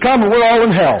 Jesus is coming. We're all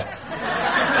in hell.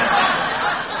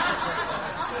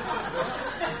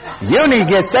 You need to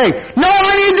get saved. No,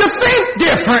 I need to think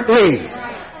differently.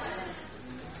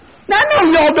 Now, I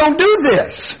know y'all don't do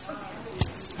this.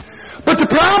 But the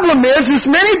problem is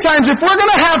many times if we're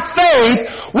going to have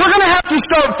faith, we're going to have to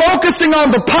start focusing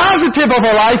on the positive of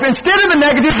our life instead of the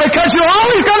negative, because you're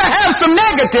always going to have some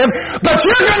negative, but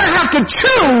you're going to have to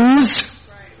choose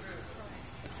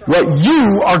what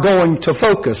you are going to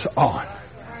focus on.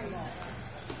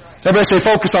 Everybody say,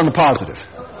 focus on the positive.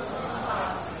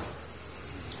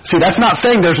 See, that's not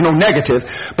saying there's no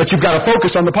negative, but you've got to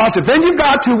focus on the positive. Then you've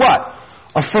got to what?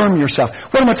 Affirm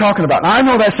yourself. What am I talking about? Now, I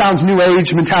know that sounds new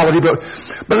age mentality, but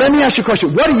let me ask you a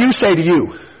question. What do you say to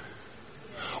you?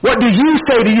 What do you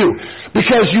say to you?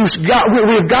 Because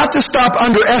we've got to stop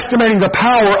underestimating the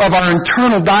power of our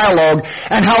internal dialogue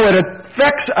and how it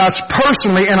affects us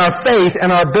personally in our faith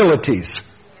and our abilities.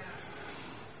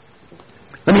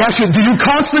 Let me ask you, do you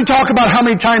constantly talk about how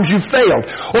many times you failed?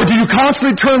 Or do you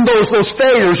constantly turn those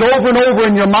failures over and over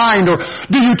in your mind? Or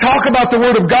do you talk about the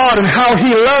Word of God and how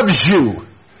He loves you?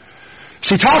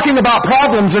 See, talking about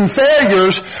problems and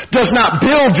failures does not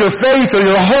build your faith or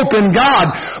your hope in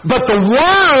God. But the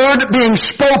Word being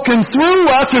spoken through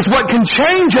us is what can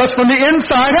change us from the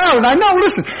inside out. And I know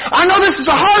this is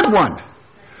a hard one.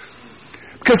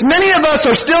 Because many of us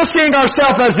are still seeing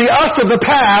ourselves as the us of the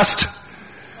past,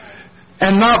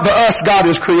 and not the us God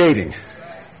is creating.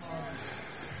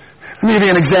 Let me give you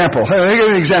an example.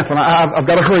 I've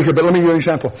got to hurry here, but let me give you an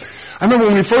example. I remember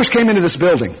when we first came into this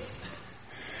building,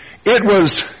 it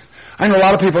was, I know a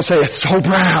lot of people say it's so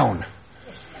brown.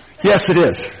 Yes, it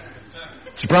is.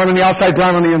 It's brown on the outside,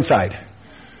 brown on the inside.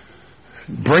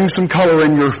 Bring some color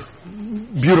in your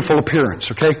beautiful appearance,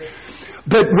 okay?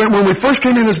 But when we first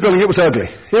came into this building, it was ugly.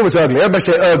 It was ugly. Everybody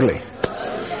say ugly.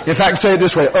 In fact, say it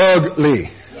this way,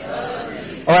 ugly.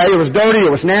 All right, it was dirty, it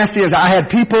was nasty. As I had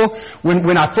people,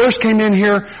 when I first came in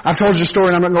here, I've told you the story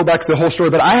and I'm not going to go back to the whole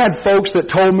story, but I had folks that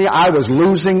told me I was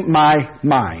losing my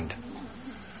mind.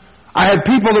 I had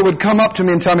people that would come up to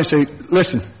me and tell me, say,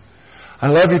 listen, I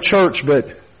love your church,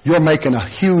 but you're making a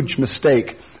huge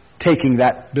mistake taking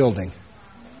that building.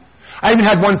 I even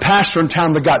had one pastor in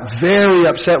town that got very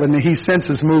upset with me. He since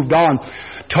has moved on.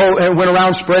 Went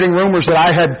around spreading rumors that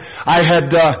I had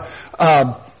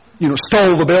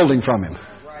stole the building from him.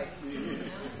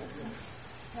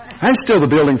 I didn't steal the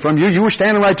building from you. You were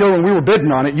standing right there when we were bidding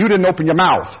on it. You didn't open your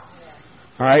mouth.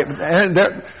 All right? And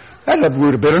that's a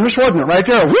root of bitterness, wasn't it? Right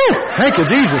there. Woo! Thank you,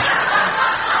 Jesus.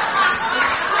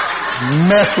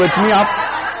 Mess with me up.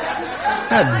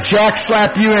 I'd jack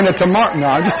slap you into tomorrow. No,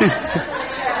 I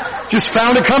just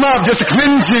found it come up. Just a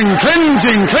cleansing,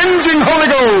 Holy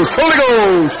Ghost.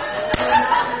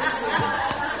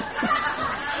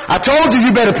 I told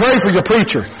you better pray for your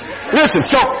preacher. Listen,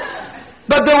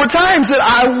 but there were times that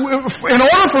in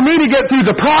order for me to get through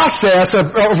the process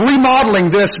of remodeling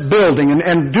this building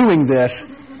and doing this,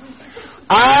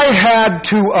 I had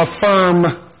to affirm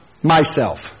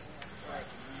myself.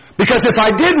 Because if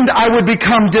I didn't, I would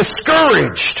become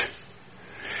discouraged.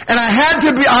 And I had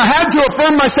to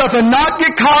affirm myself and not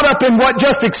get caught up in what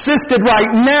just existed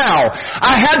right now.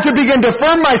 I had to begin to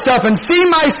affirm myself and see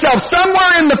myself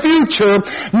somewhere in the future,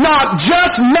 not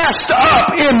just messed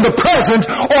up in the present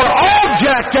or all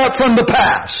jacked up from the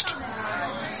past.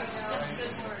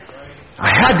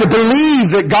 I had to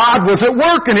believe that God was at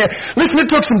work in it. Listen, it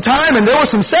took some time and there were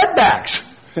some setbacks.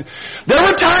 There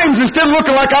were times instead of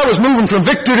looking like I was moving from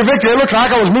victory to victory, it looked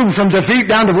like I was moving from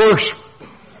defeat down to worse.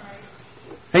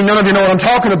 Ain't none of you know what I'm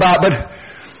talking about,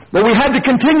 but we had to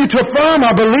continue to affirm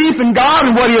our belief in God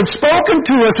and what He had spoken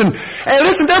to us. And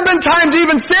listen, there have been times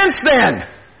even since then.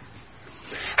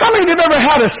 How many of you have ever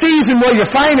had a season where your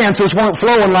finances weren't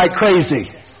flowing like crazy?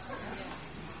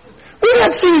 We've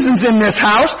had seasons in this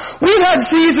house. We've had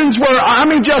seasons where,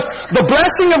 just the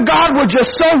blessing of God was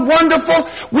just so wonderful.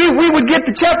 We would get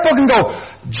the checkbook and go,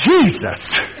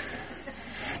 Jesus.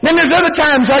 Then there's other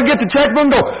times I get the checkbook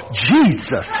and go,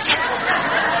 Jesus.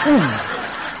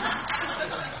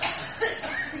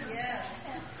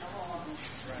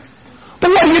 But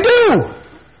what do?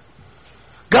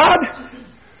 God,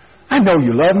 I know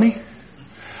you love me.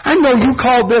 I know you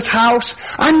called this house.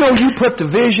 I know you put the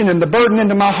vision and the burden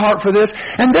into my heart for this.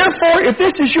 And therefore, if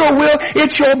this is your will,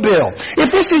 it's your bill. If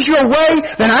this is your way,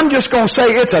 then I'm just going to say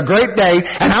it's a great day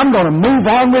and I'm going to move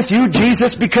on with you,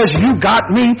 Jesus, because you got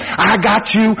me. I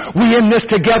got you. We in this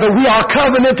together. We are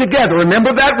covenant together. Remember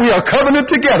that? We are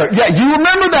covenant together. Yeah, you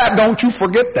remember that. Don't you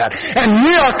forget that. And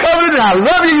we are covenant and I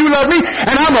love you. You love me.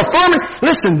 And I'm affirming.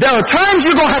 Listen, there are times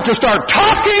you're going to have to start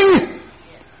talking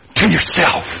to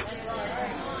yourself.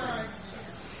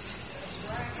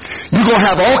 You're going to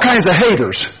have all kinds of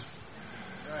haters.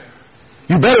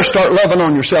 You better start loving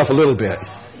on yourself a little bit.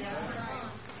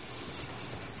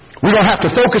 We're going to have to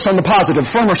focus on the positive,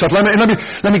 affirm ourselves.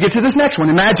 Let me get to this next one.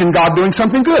 Imagine God doing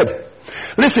something good.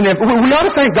 Listen, we ought to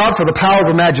thank God for the power of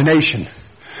imagination.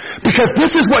 Because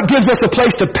this is what gives us a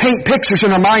place to paint pictures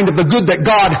in our mind of the good that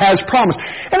God has promised.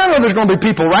 And I know there's going to be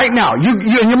people right now. You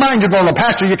in your mind you're going, well,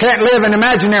 Pastor, you can't live in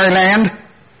imaginary land.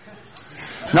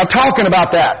 I'm not talking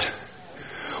about that.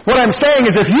 What I'm saying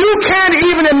is if you can't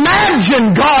even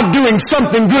imagine God doing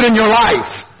something good in your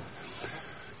life,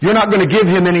 you're not going to give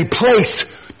Him any place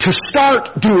to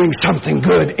start doing something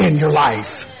good in your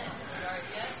life.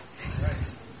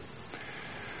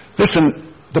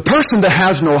 Listen, the person that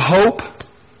has no hope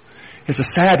is a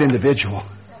sad individual.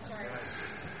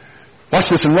 Watch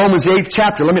this in Romans the 8th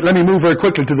chapter. Let me move very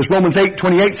quickly to this. Romans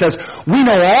 8:28 says, we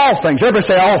know all things. Everybody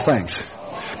say all things.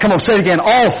 Come on, say it again.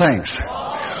 All things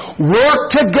work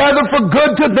together for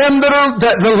good to them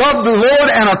that love the Lord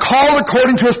and are called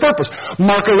according to His purpose.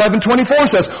 Mark 11:24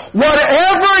 says,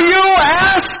 whatever you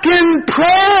ask in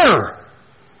prayer,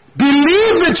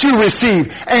 believe that you receive,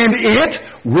 and it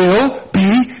will be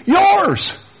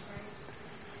yours.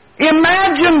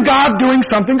 Imagine God doing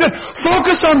something good.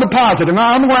 Focus on the positive.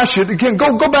 Now, I'm going to ask you again,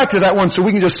 go back to that one so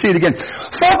we can just see it again.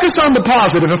 Focus on the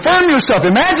positive. Affirm yourself.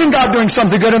 Imagine God doing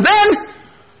something good, and then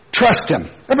trust Him.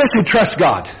 Everybody say, trust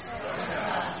God.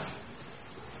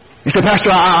 You say, Pastor,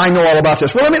 I know all about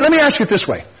this. Well, let me ask you it this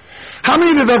way. How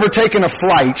many of you have ever taken a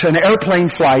flight, an airplane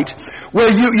flight, where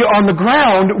you're on the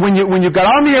ground, when you got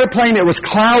on the airplane, it was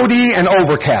cloudy and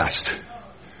overcast?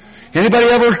 Anybody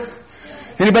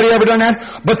ever done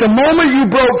that? But the moment you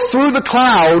broke through the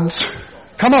clouds,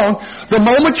 come on, the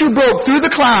moment you broke through the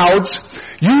clouds,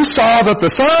 you saw that the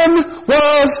sun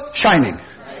was shining.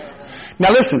 Now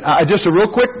listen, just a real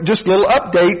quick, just a little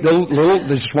update,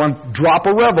 just one drop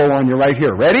of revel on you right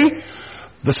here. Ready?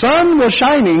 The sun was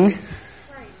shining.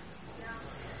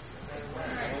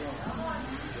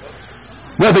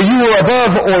 Whether you were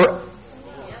above or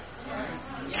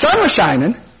sun was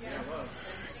shining,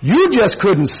 you just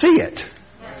couldn't see it.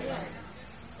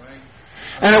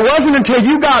 And it wasn't until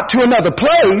you got to another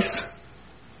place,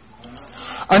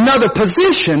 another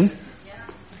position,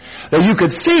 that you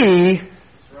could see.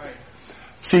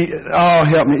 See, oh,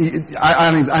 help me.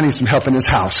 I need some help in this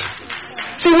house.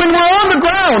 See, when we're on the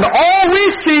ground, all we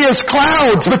see is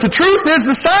clouds. But the truth is,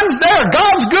 the sun's there.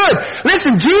 God's good.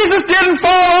 Listen, Jesus didn't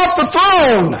fall off the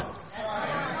throne.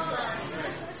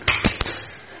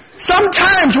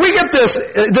 Sometimes we get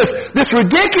this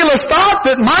ridiculous thought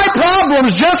that my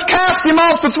problems just cast Him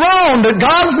off the throne, that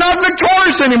God's not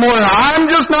victorious anymore, and I'm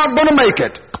just not going to make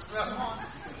it.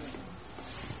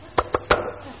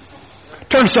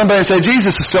 Turn to somebody and say,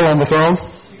 Jesus is still on the throne.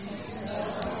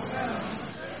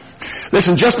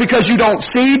 Listen, just because you don't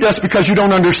see, just because you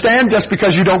don't understand, just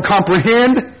because you don't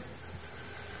comprehend,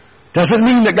 doesn't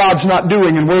mean that God's not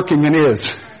doing and working and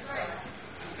is.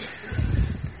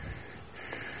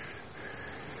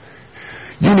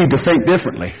 You need to think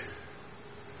differently.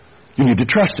 You need to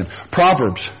trust Him.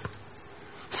 Proverbs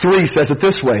 3 says it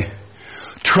this way.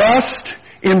 Trust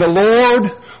in the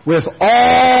Lord with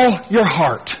all your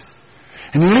heart.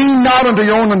 And lean not unto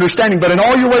your own understanding, but in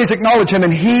all your ways acknowledge Him,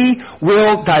 and He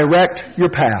will direct your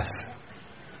paths.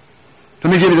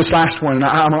 Let me give you this last one, and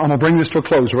I'm going to bring this to a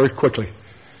close very quickly.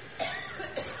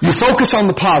 You focus on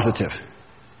the positive.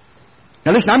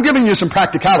 Now listen, I'm giving you some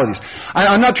practicalities.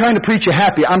 I'm not trying to preach you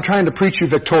happy. I'm trying to preach you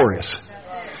victorious.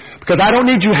 Because I don't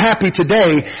need you happy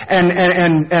today and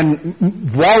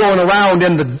wallowing around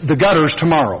in the gutters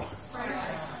tomorrow.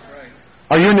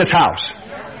 Are you in this house?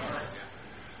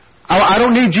 I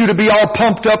don't need you to be all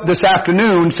pumped up this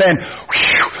afternoon saying,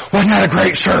 wasn't that a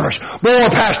great service? Boy,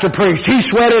 Pastor preached. He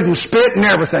sweated and spit and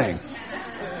everything.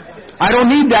 I don't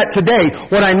need that today.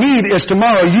 What I need is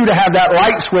tomorrow you to have that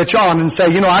light switch on and say,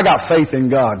 I got faith in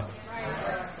God.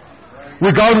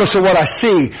 Regardless of what I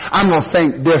see, I'm going to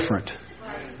think different.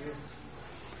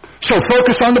 So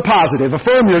focus on the positive.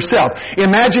 Affirm yourself.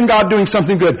 Imagine God doing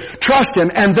something good. Trust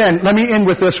Him. And then, let me end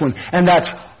with this one. And that's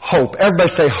hope. Everybody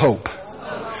say hope.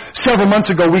 Several months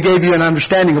ago, we gave you an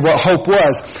understanding of what hope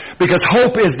was. Because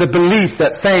hope is the belief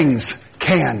that things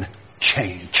can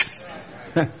change.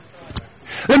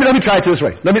 Let me try it this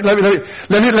way. Let me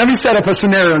set up a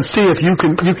scenario and see if you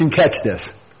can catch this.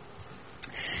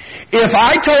 If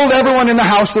I told everyone in the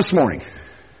house this morning,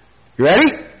 you ready?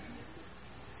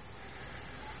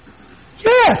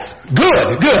 Yes.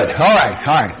 Good. All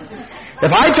right.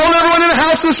 If I told everyone in the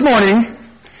house this morning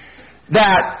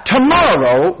that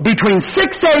tomorrow, between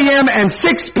 6 a.m. and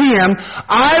 6 p.m.,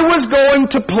 I was going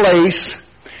to place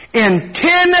in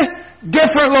 10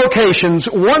 different locations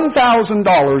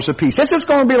 $1,000 a piece. This is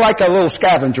going to be like a little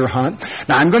scavenger hunt.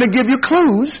 Now, I'm going to give you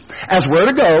clues as where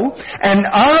to go, and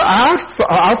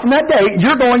from that day,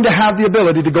 you're going to have the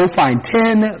ability to go find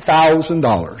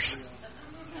 $10,000.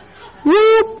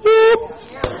 Whoop, whoop.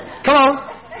 Come on.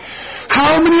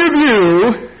 How many of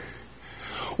you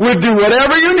would do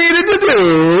whatever you needed to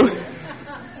do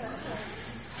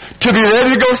to be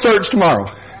ready to go search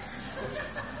tomorrow?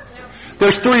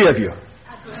 There's 3 of you.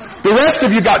 The rest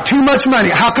of you got too much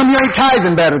money. How come you ain't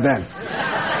tithing better then?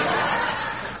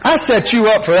 I set you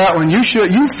up for that one. You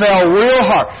fell real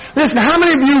hard. Listen, how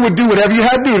many of you would do whatever you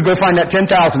had to do to go find that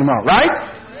 $10,000 tomorrow,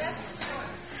 right?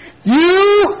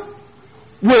 You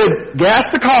would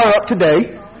gas the car up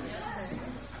today.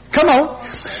 Come on.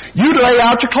 You'd lay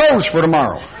out your clothes for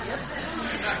tomorrow.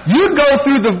 You'd go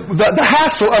through the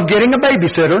hassle of getting a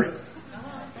babysitter.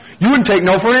 You wouldn't take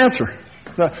no for an answer.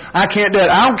 I can't do it.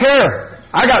 I don't care.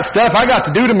 I got stuff I got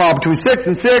to do tomorrow between 6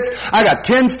 and 6. I got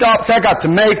 10 stops I got to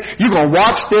make. You're going to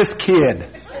watch this kid.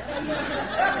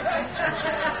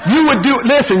 You would do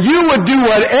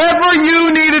whatever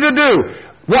you needed to do.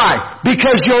 Why?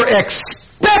 Because your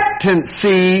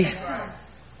expectancy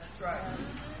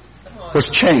was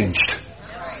changed.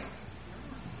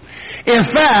 In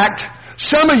fact,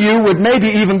 some of you would maybe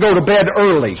even go to bed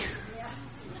early.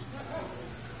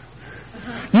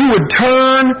 You would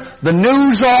turn the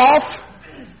news off.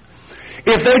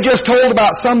 If they just told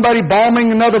about somebody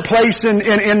bombing another place in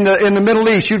the Middle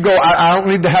East, you'd go, I don't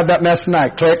need to have that mess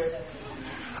tonight. Click.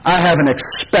 I have an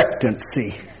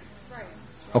expectancy.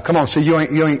 Oh, come on. So you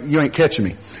ain't catching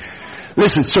me.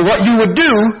 Listen. So what you would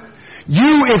do,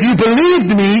 if you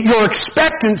believed me, your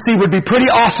expectancy would be pretty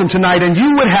awesome tonight, and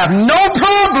you would have no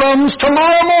problems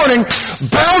tomorrow morning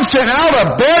bouncing out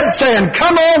of bed saying,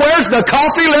 "Come on, where's the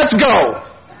coffee? Let's go."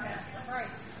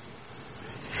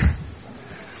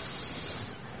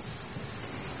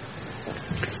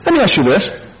 Let me ask you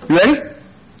this. You ready?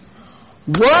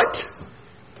 What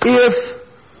if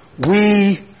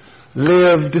we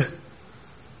lived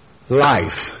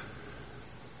life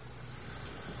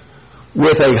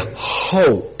with a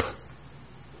hope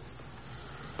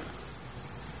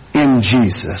in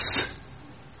Jesus?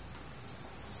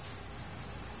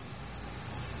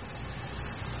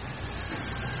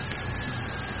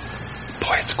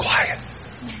 Boy, it's quiet.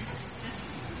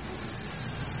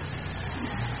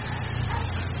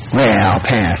 Well,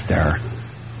 Pastor.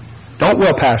 Don't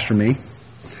well pastor me.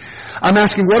 I'm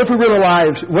asking, what if we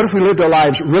lived our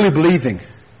lives really believing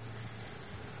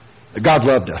that God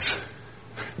loved us?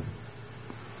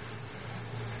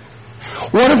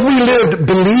 What if we lived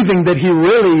believing that He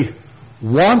really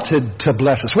wanted to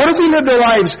bless us? What if we lived our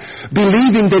lives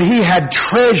believing that He had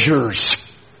treasures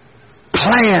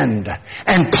planned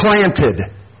and planted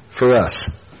for us?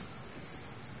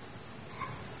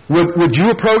 Would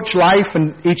you approach life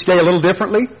and each day a little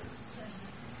differently?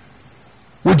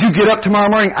 Would you get up tomorrow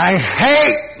morning? I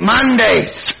hate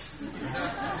Mondays.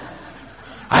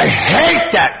 I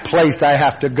hate that place I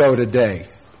have to go today.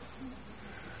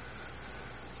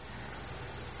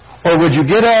 Or would you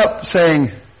get up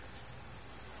saying,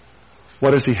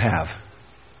 what does he have?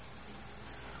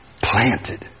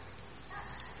 Planted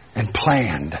and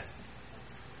planned.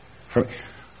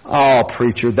 Oh,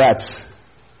 preacher, that's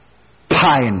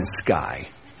pie in the sky.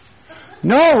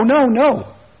 No.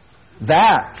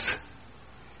 That's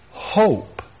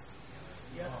hope.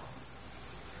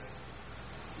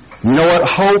 You know what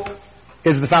hope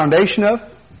is the foundation of?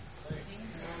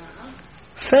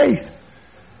 Faith.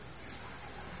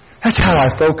 That's how I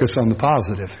focus on the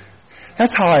positive.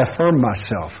 That's how I affirm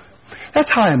myself. That's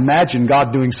how I imagine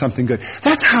God doing something good.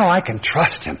 That's how I can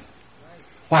trust Him.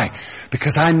 Why?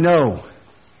 Because I know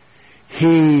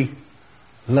He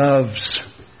loves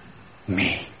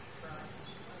me.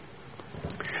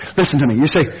 Listen to me. You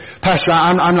say, Pastor,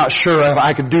 I'm not sure if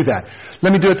I could do that.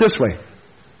 Let me do it this way.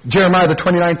 Jeremiah, the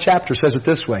 29th chapter, says it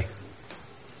this way.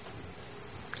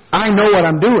 I know what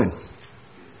I'm doing.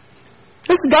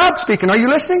 This is God speaking. Are you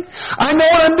listening? I know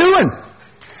what I'm doing.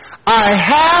 I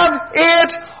have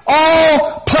it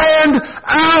all planned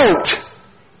out.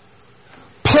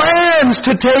 Plans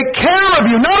to take care of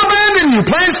you, not abandon you.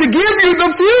 Plans to give you the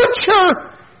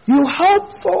future you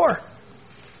hope for.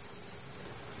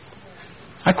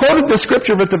 I quoted this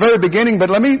scripture at the very beginning, but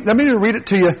let me read it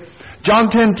to you. John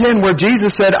 10:10, where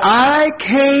Jesus said, I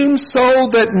came so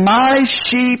that my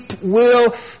sheep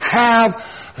will have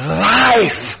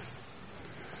life.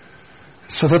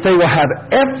 So that they will have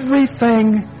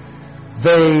everything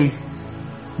they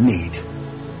need.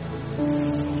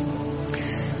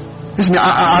 Listen,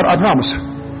 I promise.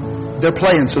 They're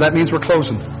playing, so that means we're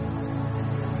closing.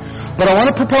 But I want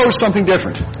to propose something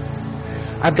different.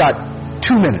 I've got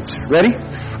 2 minutes. Ready?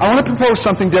 I want to propose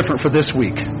something different for this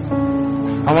week.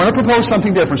 I want to propose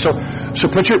something different. So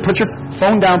put your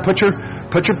phone down, put your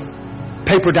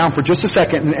paper down for just a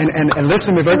second and listen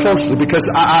to me very closely, because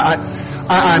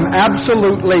I'm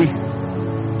absolutely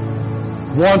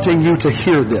wanting you to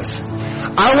hear this.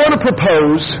 I want to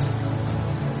propose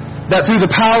that through the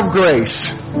power of grace,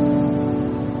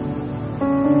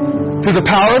 through the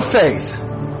power of faith,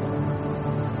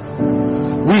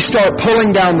 we start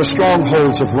pulling down the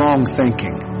strongholds of wrong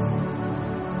thinking.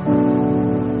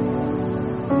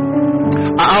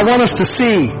 I want us to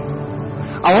see.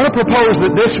 I want to propose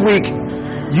that this week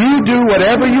you do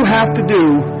whatever you have to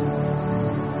do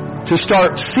to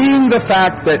start seeing the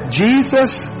fact that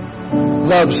Jesus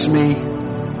loves me.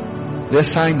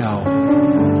 This I know.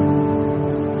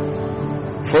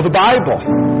 For the Bible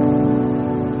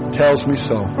tells me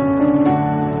so.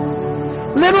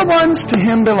 Little ones to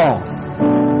Him belong.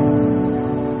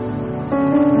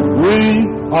 We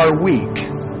are weak,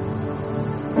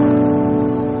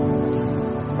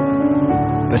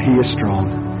 but He is strong.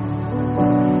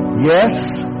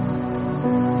 Yes,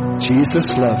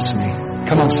 Jesus loves me.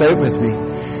 Come on, say it with me.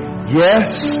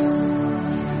 Yes,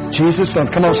 Jesus loves me.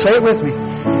 Come on, say it with me.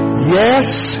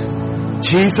 Yes,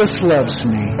 Jesus loves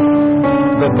me.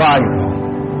 The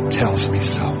Bible tells me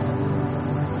so.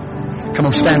 Come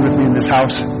on, stand with me in this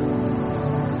house.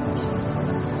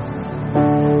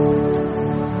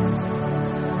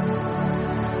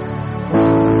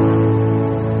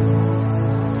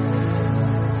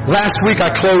 Last week I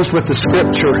closed with the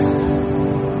scripture,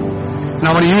 and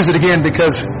I want to use it again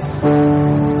because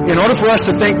in order for us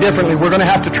to think differently, we're going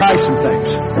to have to try some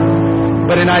things.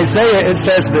 But in Isaiah it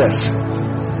says this: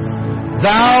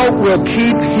 Thou wilt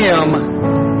keep him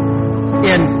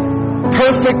in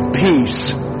perfect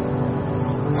peace,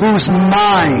 whose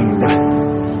mind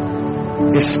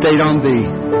is stayed on Thee.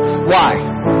 Why?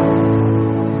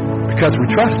 Because we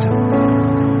trust Him.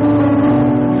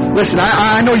 Listen,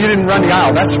 I know you didn't run the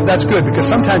aisle. That's good, because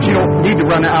sometimes you don't need to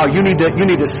run the aisle. You need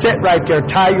to sit right there,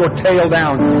 tie your tail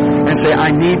down, and say,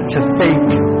 I need to think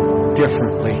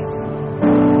differently.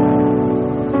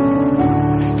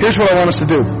 Here's what I want us to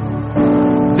do.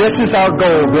 This is our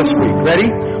goal this week. Ready?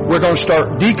 We're going to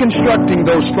start deconstructing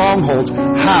those strongholds.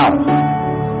 How?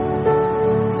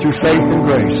 Through faith and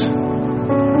grace.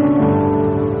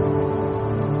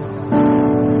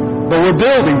 But we're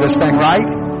building this thing, right?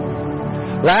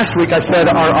 Last week I said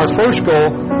our first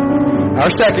goal, our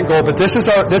second goal, but this is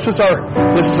our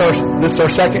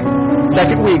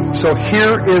second week. So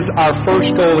here is our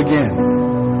first goal again.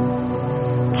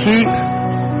 Keep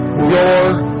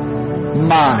your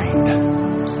mind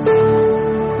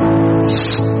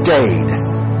stayed,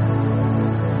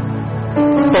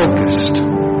 focused,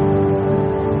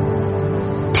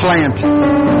 planted.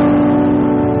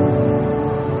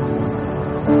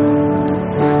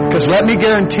 Because let me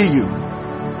guarantee you,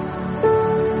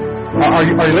 are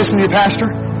you listening to me, Pastor?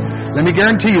 Let me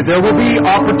guarantee you, there will be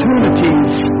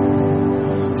opportunities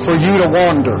for you to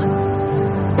wander.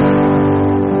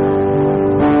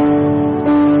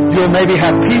 You'll maybe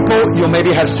have people, you'll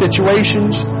maybe have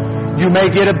situations, you may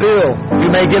get a bill, you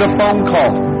may get a phone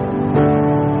call.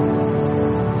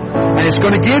 And it's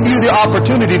going to give you the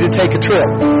opportunity to take a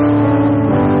trip.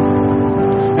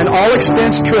 An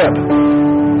all-expense trip.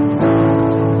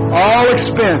 All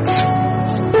expense.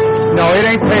 No, it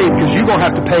ain't paid because you're going to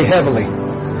have to pay heavily.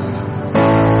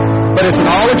 But it's an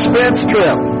all-expense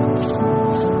trip.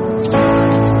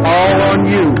 All on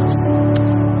you.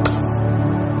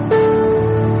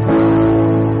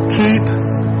 Keep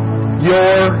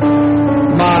your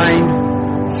mind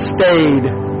stayed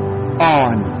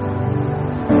on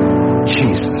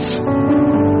Jesus.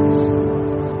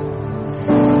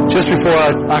 Just before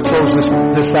I close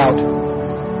this out,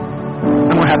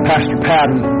 I'm going to have Pastor Pat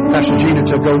and Pastor Gina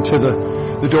to go to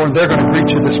the door, and they're going to greet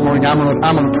you this morning. I'm going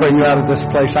to pray you out of this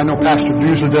place. I know Pastor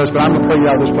usually does, but I'm going to pray you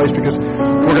out of this place because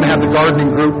we're going to have the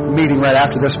gardening group meeting right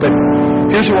after this. But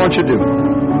here's what I want you to do.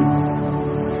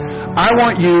 I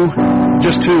want you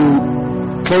just to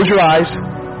close your eyes.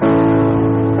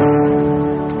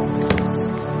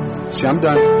 See, I'm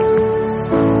done.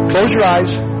 Close your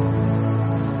eyes.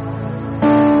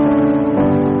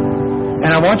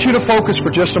 And I want you to focus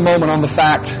for just a moment on the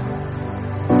fact,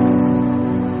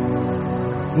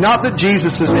 not that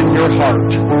Jesus is in your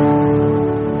heart,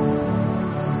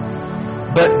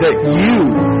 but that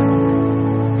you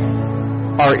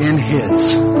are in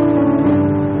His.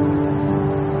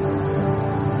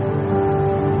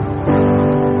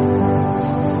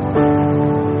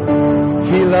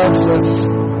 He loves us.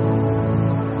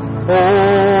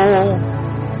 Oh,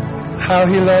 how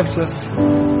He loves us.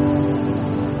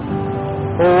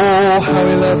 Oh, how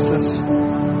He loves us.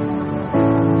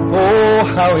 Oh,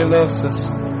 how He loves us.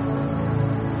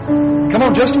 Come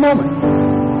on, just a moment.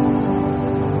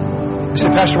 You say,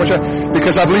 Pastor, what's that?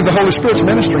 Because I believe the Holy Spirit's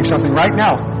ministering something right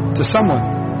now to someone.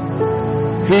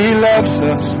 He loves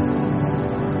us.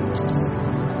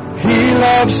 He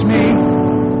loves me.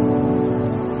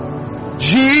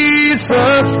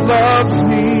 Jesus loves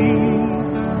me.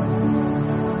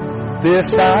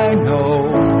 This I know.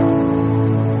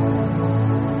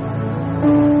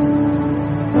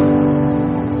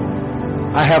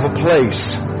 I have a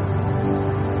place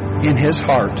in His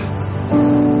heart.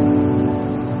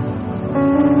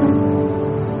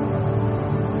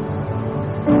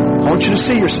 I want you to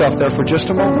see yourself there for just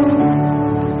a moment.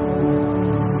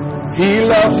 He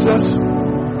loves us.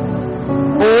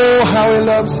 Oh, how He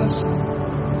loves us.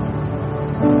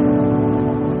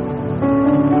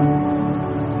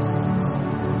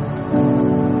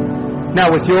 Now,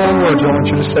 with your own words, I want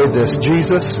you to say this.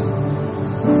 Jesus,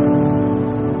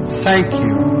 thank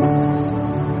you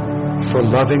for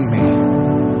loving me.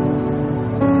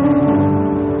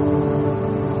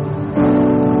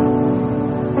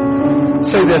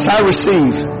 Say this, I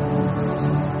receive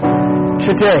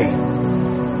today,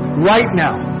 right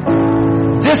now,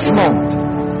 this moment,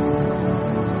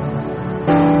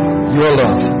 your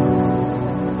love.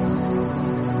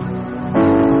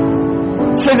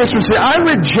 Say this, I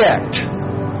reject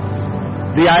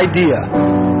the idea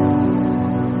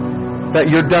that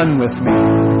you're done with me,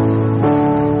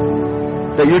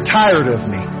 that you're tired of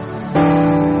me.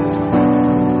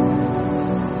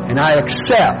 And I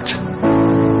accept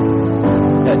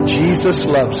that Jesus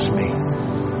loves me.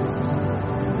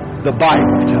 The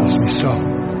Bible tells me so.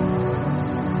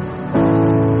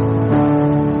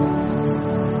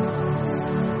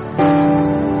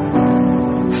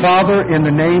 Father, in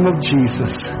the name of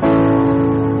Jesus,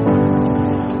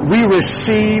 we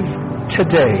receive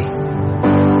today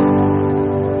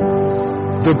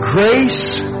the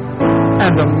grace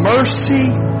and the mercy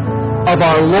of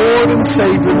our Lord and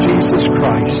Savior Jesus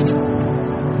Christ.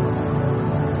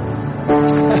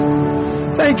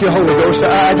 Thank you, Holy Ghost.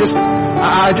 I just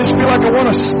feel like I want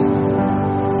to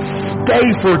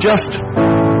stay for just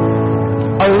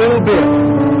a little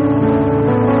bit.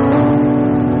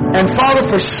 And Father,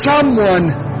 for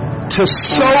someone to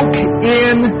soak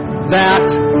in that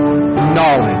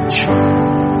knowledge.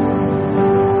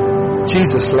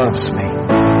 Jesus loves me.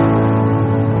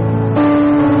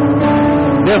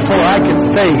 Therefore, I can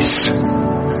face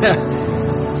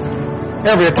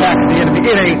every attack of the enemy.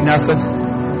 It ain't nothing.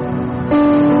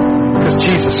 Because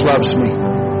Jesus loves me.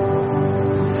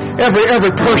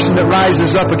 Every person that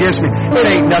rises up against me, it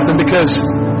ain't nothing because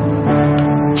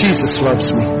Jesus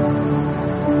loves me.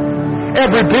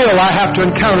 Every bill I have to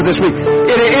encounter this week,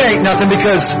 it ain't nothing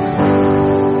because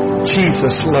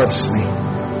Jesus loves me.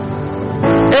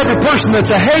 Every person that's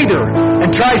a hater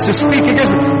and tries to speak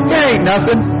against me, it ain't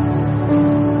nothing.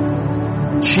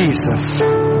 Jesus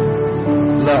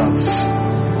loves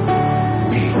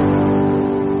me.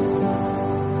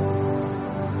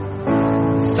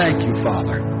 Thank Thank you,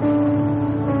 Father.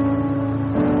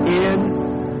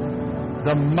 In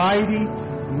the mighty,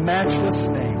 matchless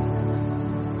name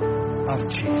of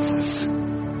Jesus.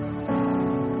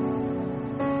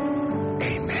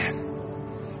 Amen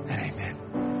and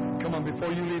amen. Come on,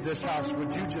 before you leave this house,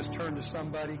 would you just turn to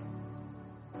somebody?